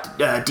get wet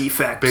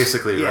defect,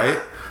 basically, right?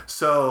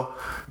 So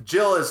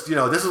Jill is,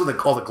 this is when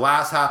all the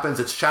glass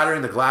happens. It's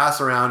shattering the glass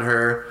around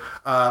her,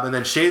 and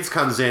then Shades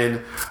comes in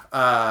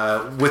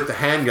with the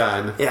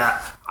handgun.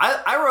 Yeah,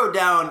 I wrote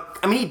down.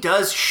 I mean, he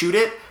does shoot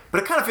it.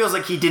 But it kind of feels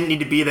like he didn't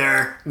need to be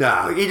there.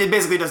 No. He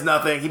basically does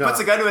nothing. He puts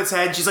a gun to his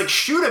head. She's like,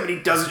 shoot him. And he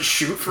doesn't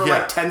shoot for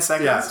 10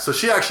 seconds. Yeah. So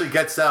she actually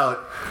gets out,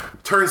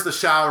 turns the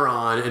shower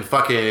on, and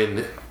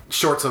fucking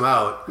shorts him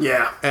out.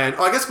 Yeah. And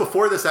I guess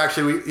before this,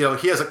 actually,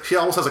 she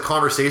almost has a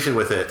conversation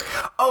with it.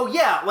 Oh,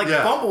 yeah.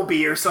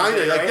 Bumblebee or something.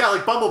 Kinda, right?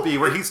 like Bumblebee,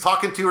 where he's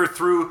talking to her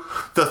through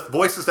the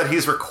voices that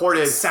he's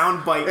recorded.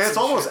 Sound bites. And it's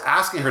almost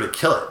asking her to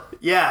kill it.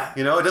 Yeah.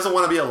 It doesn't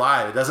want to be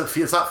alive.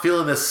 It's not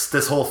feeling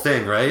this whole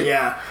thing, right?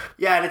 Yeah.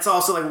 Yeah, and it's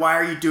also why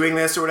are you doing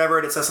this or whatever,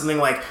 and it says something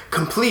like,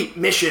 complete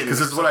mission. Because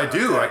this is what I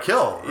do. I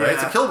kill, right? Yeah.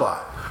 It's a kill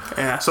bot.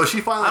 Yeah. So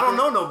she finally... I don't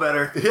know no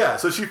better. Yeah,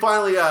 so she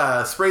finally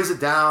sprays it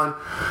down,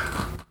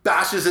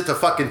 bashes it to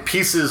fucking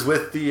pieces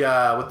with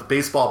the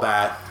baseball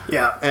bat.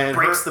 Yeah, and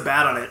breaks the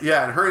bat on it.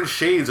 Yeah, and her and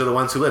Shades are the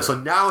ones who live. So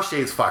now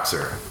Shades fucks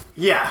her.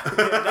 Yeah,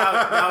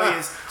 now he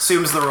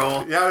assumes the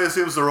role. Yeah, he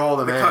assumes the role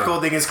of the man. The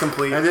cuckolding is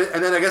complete. And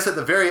then I guess at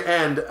the very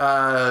end,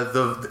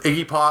 the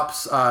Iggy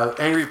Pop's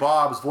Angry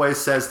Bob's voice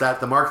says that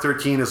the Mark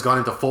 13 has gone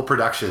into full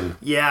production.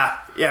 Yeah,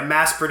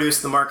 mass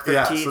produced the Mark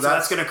 13. Yeah, so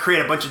that's going to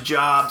create a bunch of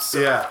jobs. So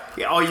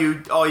yeah, all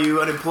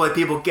you unemployed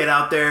people, get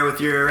out there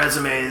with your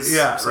resumes.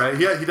 Yeah, right.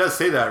 Yeah, he does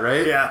say that,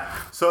 right? Yeah.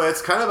 So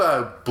it's kind of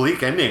a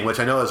bleak ending, which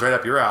I know is right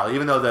up your alley.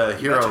 Even though the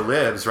hero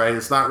lives, right?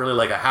 It's not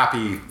really a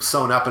happy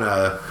sewn up in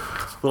a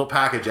little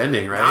package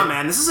ending, right? Nah,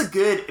 man, this is a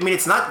good... I mean,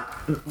 it's not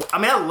I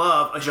mean, I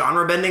love a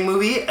genre-bending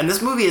movie, and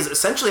this movie is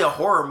essentially a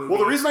horror movie. Well,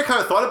 the reason I kind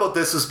of thought about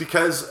this is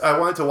because I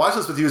wanted to watch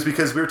this with you is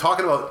because we were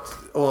talking about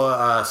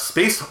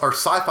space or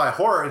sci-fi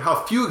horror and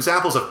how few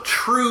examples of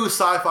true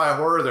sci-fi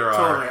horror there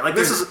are. Totally. Like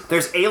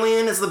there's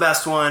Alien is the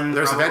best one.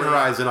 There's Event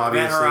Horizon,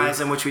 obviously. Event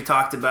Horizon, which we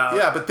talked about.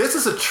 Yeah, but this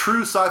is a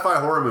true sci-fi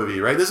horror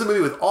movie, right? This is a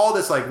movie with all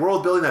this like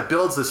world building that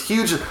builds this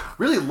huge,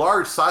 really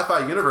large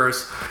sci-fi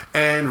universe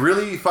and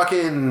really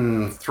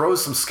fucking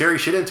throws some scary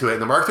shit into it.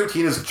 And the Mark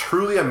 13 is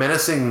truly a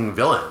menacing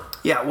villain.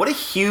 Yeah, what a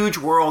huge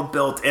world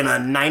built in a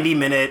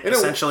 90-minute,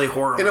 essentially,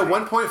 horror movie. In a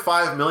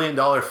 $1.5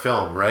 million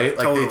film, right?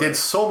 Like, They did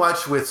so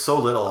much with so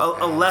little.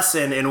 A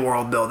lesson in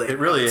world building. It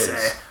really is.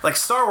 Say. Like,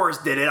 Star Wars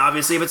did it,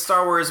 obviously, but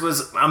Star Wars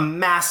was a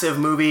massive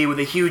movie with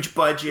a huge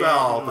budget.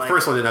 Well, the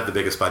first one didn't have the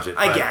biggest budget.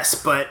 I guess,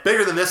 but...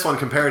 Bigger than this one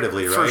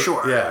comparatively, right? For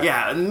sure.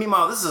 Yeah. And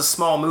meanwhile, this is a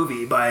small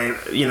movie by,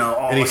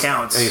 all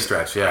accounts. Any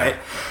stretch, yeah. Right?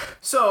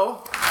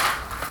 So...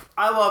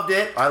 I loved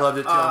it. I loved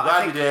it too. I'm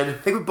glad you did. I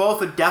think we both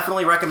would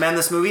definitely recommend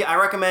this movie. I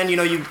recommend,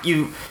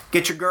 you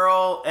get your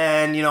girl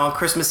and, on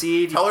Christmas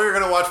Eve. Tell her you're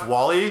going to watch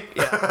WALL-E.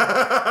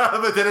 Yeah.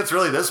 But then it's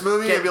really this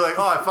movie and be like,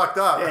 oh, I fucked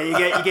up.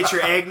 Yeah, you get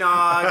your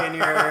eggnog and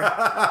your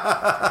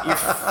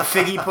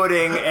figgy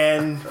pudding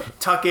and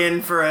tuck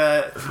in for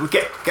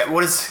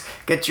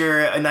get your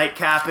a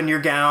nightcap and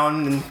your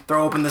gown and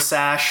throw open the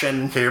sash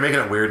and... Okay, you're making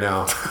it weird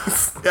now.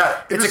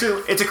 Yeah.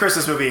 It's a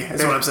Christmas movie,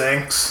 is what I'm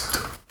saying.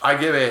 I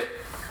give it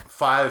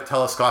 5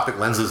 telescopic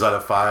lenses out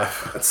of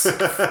 5. It's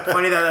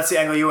funny that's the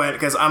angle you went,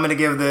 because I'm gonna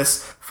give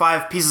this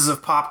 5 pieces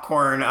of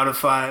popcorn out of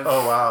 5.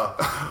 Oh wow!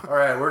 All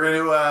right, we're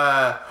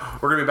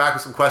gonna be back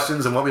with some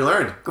questions and what we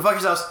learned. Go fuck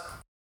yourselves.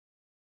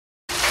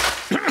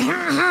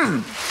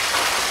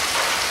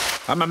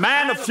 I'm a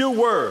man of few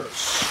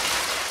words.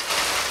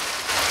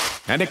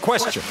 Any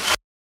questions?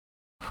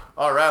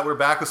 All right, we're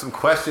back with some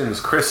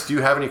questions. Chris, do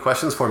you have any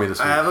questions for me this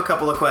week? I have a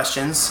couple of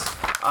questions.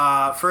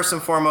 First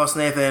and foremost,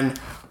 Nathan.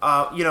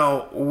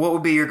 What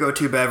would be your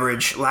go-to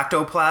beverage?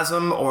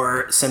 Lacto-plasm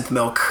or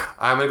Synth-milk?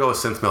 I'm going to go with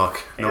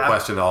Synth-milk. No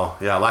question at all.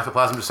 Yeah,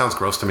 Lacto-plasm just sounds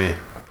gross to me.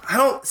 I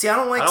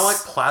don't like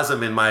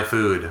plasm in my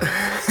food.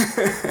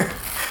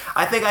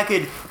 I think I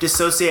could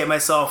dissociate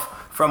myself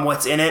from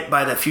what's in it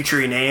by the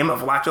future name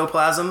of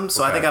Lacto-plasm.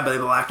 So I think I'd be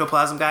the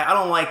Lacto-plasm guy. I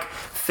don't like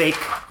fake...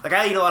 Like,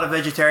 I eat a lot of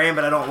vegetarian,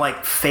 but I don't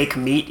like fake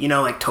meat,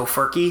 like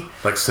tofurkey.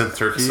 Like synth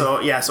turkey? So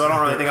I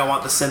don't really think I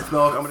want the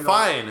Synth-milk.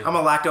 I'm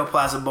a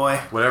Lacto-plasm boy.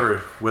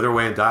 Whatever. Wither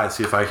away and die.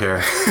 See if I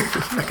care.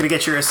 I'm going to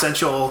get your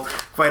essential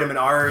vitamin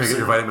R's. Get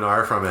your vitamin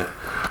R from it.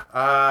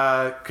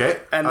 Okay.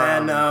 And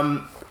then...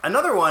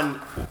 another one,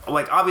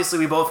 like, obviously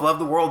we both love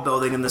the world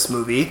building in this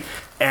movie,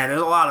 and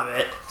there's a lot of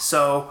it.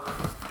 So,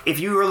 if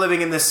you were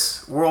living in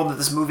this world that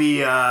this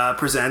movie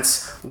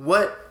presents,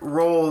 what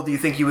role do you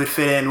think you would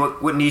fit in?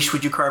 What niche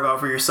would you carve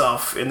out for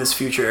yourself in this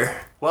future?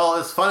 Well,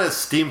 as fun as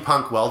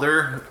steampunk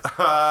welder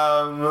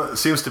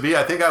seems to be,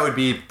 I think I would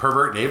be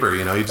pervert neighbor.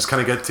 You just kind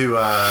of get to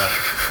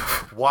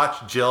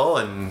watch Jill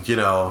and,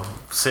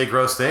 say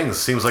gross things.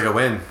 Seems like a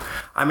win.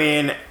 I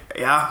mean...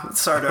 Yeah,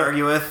 it's hard to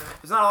argue with.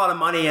 There's not a lot of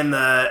money in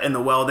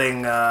the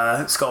welding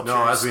sculptures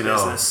as we know.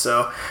 business.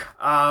 So,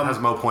 as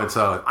Mo points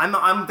out, I'm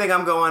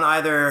going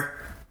either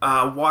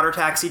water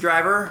taxi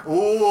driver.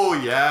 Oh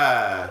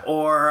yeah.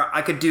 Or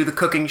I could do the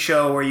cooking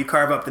show where you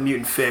carve up the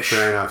mutant fish.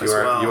 Fair enough. You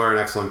are an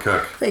excellent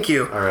cook. Thank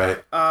you. All right.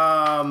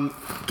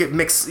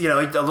 Mix a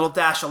little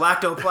dash of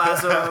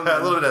Lacto-plasm, a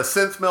little bit of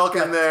Synth-milk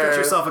in there. Get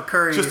yourself a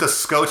curry. Just a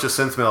scotch of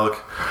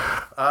Synth-milk.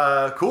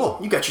 Cool.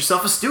 You got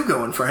yourself a stew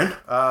going, friend.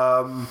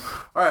 All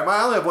right.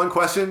 I only have one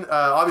question.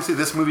 Obviously,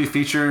 this movie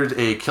featured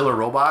a killer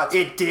robot.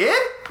 It did?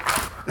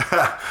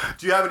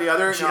 Do you have any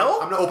other? Jill? No,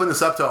 I'm going to open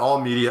this up to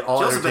all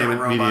Jill's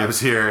entertainment mediums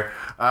here.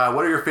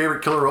 What are your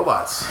favorite killer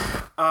robots?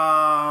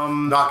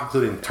 Not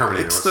including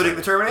Terminator. Excluding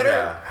the Terminator?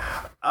 Yeah.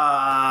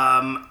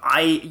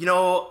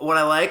 What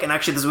I like, and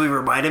actually this movie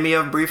reminded me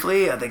of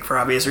briefly, I think for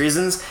obvious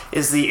reasons,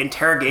 is the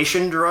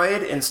interrogation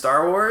droid in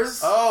Star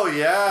Wars. Oh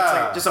yeah, it's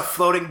like just a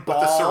floating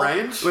ball with a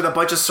syringe with a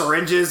bunch of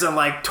syringes and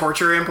like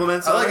torture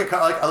implements. I like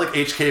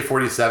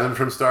HK-47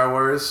 from Star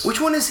Wars. Which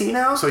one is he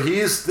now? So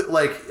he's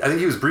I think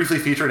he was briefly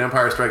featured in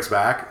Empire Strikes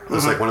Back.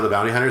 It's like one of the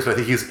bounty hunters, but I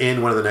think he's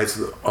in one of the Knights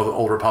of the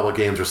Old Republic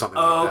games or something.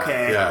 Oh, like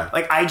okay. That. Yeah,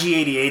 like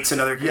IG-88's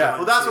another. Yeah,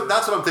 well that's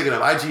what I'm thinking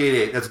of.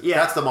 IG-88.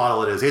 That's the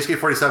model it is.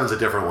 HK-47 is a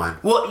different one.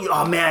 Well,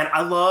 oh man,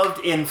 I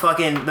loved in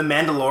fucking The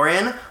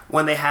Mandalorian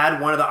when they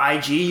had one of the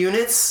IG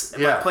units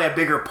play a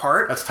bigger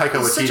part. That's Taika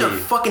Waititi. He's such a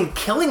fucking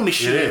killing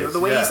machine. It is, the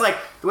way he's like,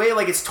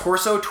 its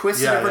torso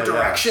twists in different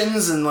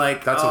directions and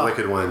like. That's a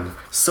wicked one.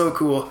 So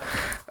cool.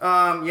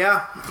 I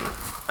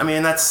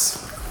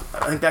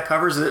think that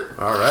covers it.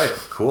 All right,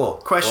 cool.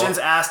 Questions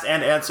asked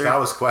and answered. That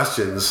was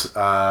questions.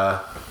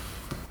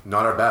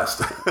 Not our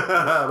best.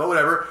 But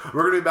whatever.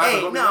 We're going to be back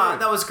with what we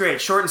learned. That was great.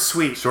 Short and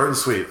sweet. Short and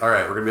sweet. All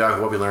right, we're going to be back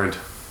with what we learned.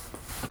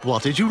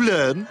 What did you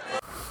learn?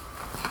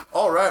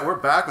 All right, we're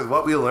back with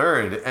what we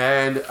learned.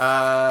 And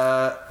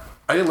I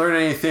I didn't learn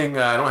anything.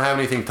 I don't have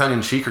anything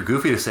tongue-in-cheek or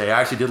goofy to say. I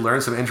actually did learn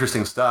some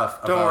interesting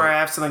stuff. Don't worry, I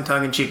have something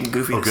tongue-in-cheek and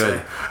goofy to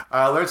say.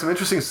 I learned some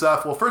interesting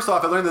stuff. Well, first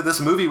off, I learned that this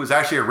movie was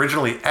actually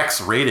originally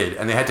X-rated,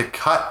 and they had to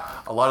cut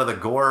a lot of the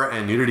gore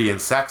and nudity and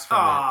sex from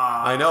it.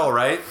 I know,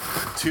 right?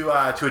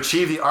 To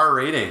achieve the R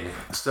rating.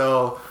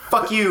 So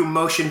fuck you,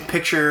 Motion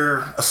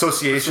Picture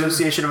Association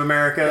of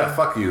America. Yeah,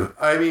 fuck you.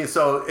 I mean,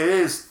 so it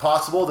is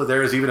possible that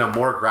there is even a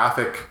more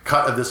graphic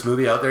cut of this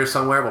movie out there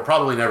somewhere. We'll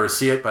probably never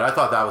see it, but I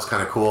thought that was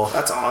kind of cool.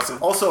 That's awesome.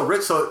 Also,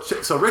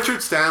 so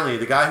Richard Stanley,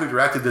 the guy who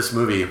directed this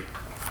movie,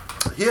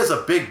 he has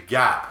a big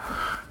gap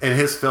in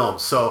his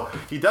films. So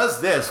he does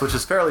this, which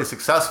is fairly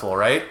successful,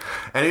 right?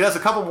 And he does a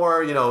couple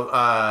more,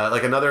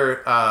 like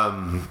another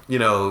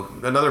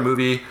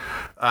movie,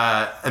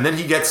 and then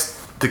he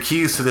gets the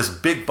keys to this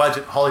big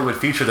budget Hollywood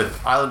feature, The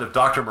Island of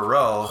Dr.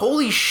 Moreau.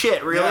 Holy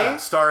shit, really? Yeah,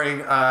 starring,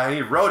 and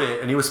he wrote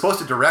it, and he was supposed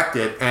to direct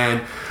it,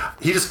 and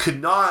he just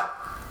could not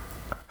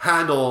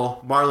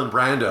handle Marlon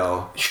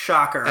Brando.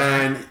 Shocker.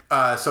 And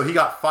so he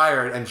got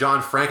fired, and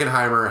John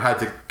Frankenheimer had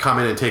to come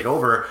in and take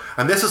over.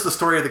 And this is the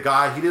story of the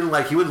guy. He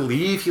wouldn't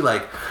leave. He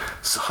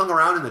hung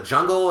around in the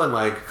jungle and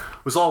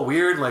was all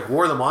weird,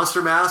 wore the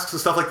monster masks and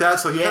stuff like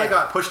that. So he kind of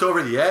got pushed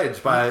over the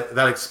edge by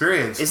that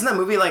experience. Isn't that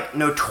movie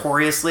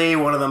notoriously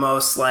one of the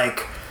most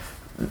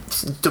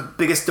the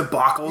biggest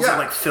debacles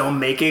of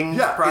filmmaking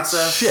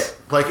process? It's shit.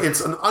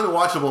 It's an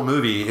unwatchable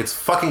movie. It's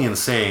fucking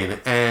insane,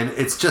 and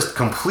it's just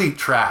complete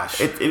trash.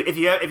 If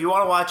you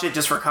want to watch it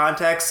just for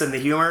context and the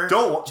humor,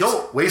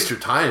 don't waste your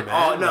time, man.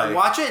 Oh no,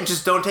 watch it and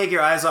just don't take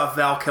your eyes off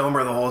Val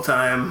Kilmer the whole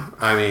time.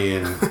 I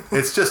mean,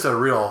 it's just a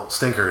real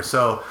stinker.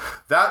 So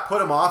that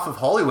put him off of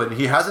Hollywood, and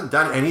he hasn't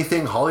done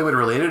anything Hollywood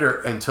related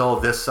until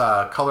this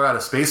Color Out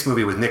of Space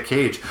movie with Nick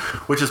Cage,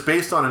 which is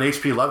based on an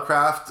H.P.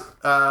 Lovecraft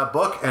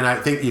book, and I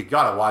think you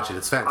gotta watch it.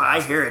 It's fantastic. I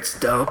hear it's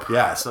dope.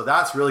 Yeah, so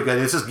that's really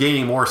good. It's just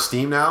gaining more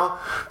steam now.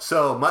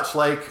 So much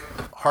like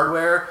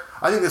Hardware,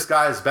 I think this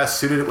guy is best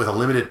suited with a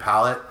limited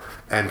palette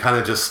and kind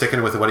of just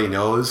sticking with what he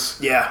knows.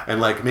 Yeah.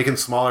 And making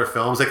smaller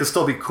films. They can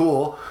still be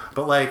cool,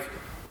 but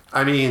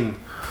I mean,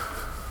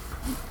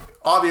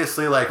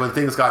 obviously, when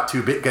things get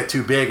too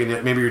big,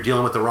 and maybe you're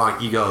dealing with the wrong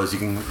egos, you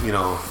can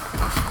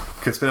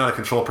spin out of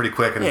control pretty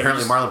quick. And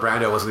apparently Marlon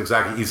Brando wasn't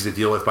exactly easy to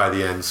deal with by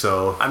the end.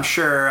 So I'm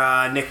sure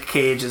Nick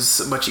Cage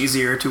is much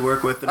easier to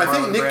work with than Marlon Brando.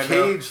 I think Nick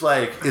Cage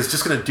is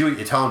just going to do what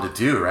you tell him to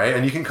do, right?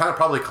 And you can kind of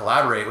probably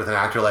collaborate with an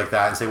actor like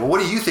that and say, well, what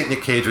do you think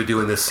Nick Cage would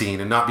do in this scene,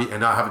 and not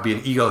have it be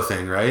an ego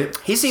thing, right?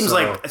 He seems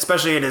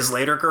especially in his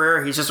later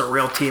career, he's just a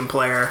real team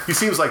player. He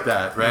seems like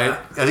that, right? Yeah.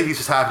 I think he's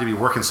just happy to be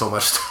working so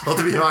much still,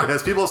 to be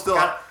honest. People still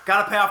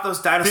gotta pay off those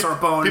dinosaur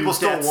bones. People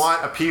still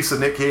want a piece of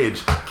Nick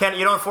Cage.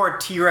 You don't afford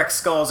T-Rex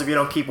skulls if you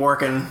don't keep working.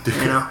 Did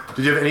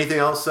you have anything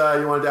else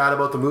you wanted to add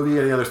about the movie?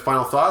 Any other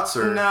final thoughts?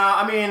 Or? No,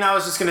 I mean, I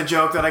was just gonna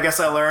joke that I guess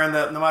I learned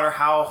that no matter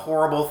how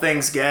horrible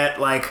things get,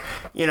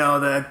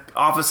 the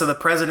office of the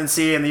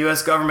presidency and the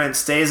U.S. government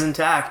stays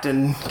intact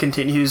and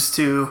continues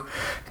to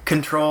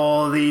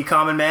control the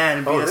common man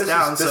and beat us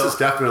down. This is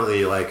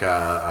definitely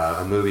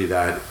a movie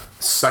that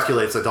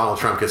speculates that Donald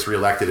Trump gets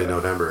reelected in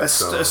November. A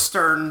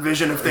stern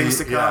vision of things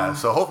to come. Yeah,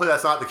 so hopefully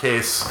that's not the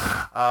case.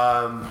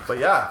 But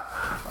yeah,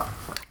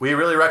 we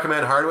really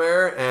recommend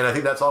Hardware, and I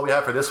think that's all we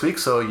have for this week,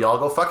 so y'all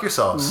go fuck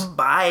yourselves.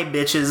 Bye,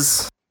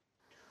 bitches.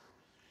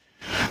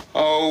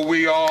 Oh,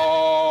 we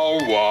all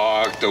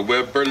walk the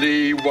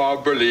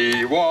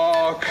wibberly-wobberly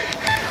walk,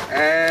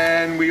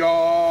 and we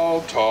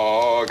all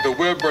talk the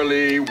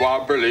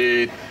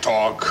wibberly-wobberly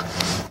talk.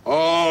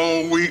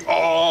 Oh, we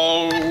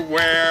all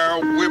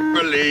wear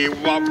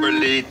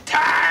wibbly-wobbly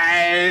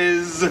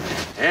ties,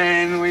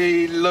 and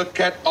we look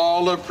at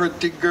all the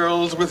pretty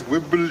girls with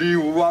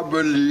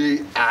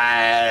wibbly-wobbly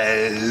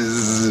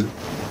eyes.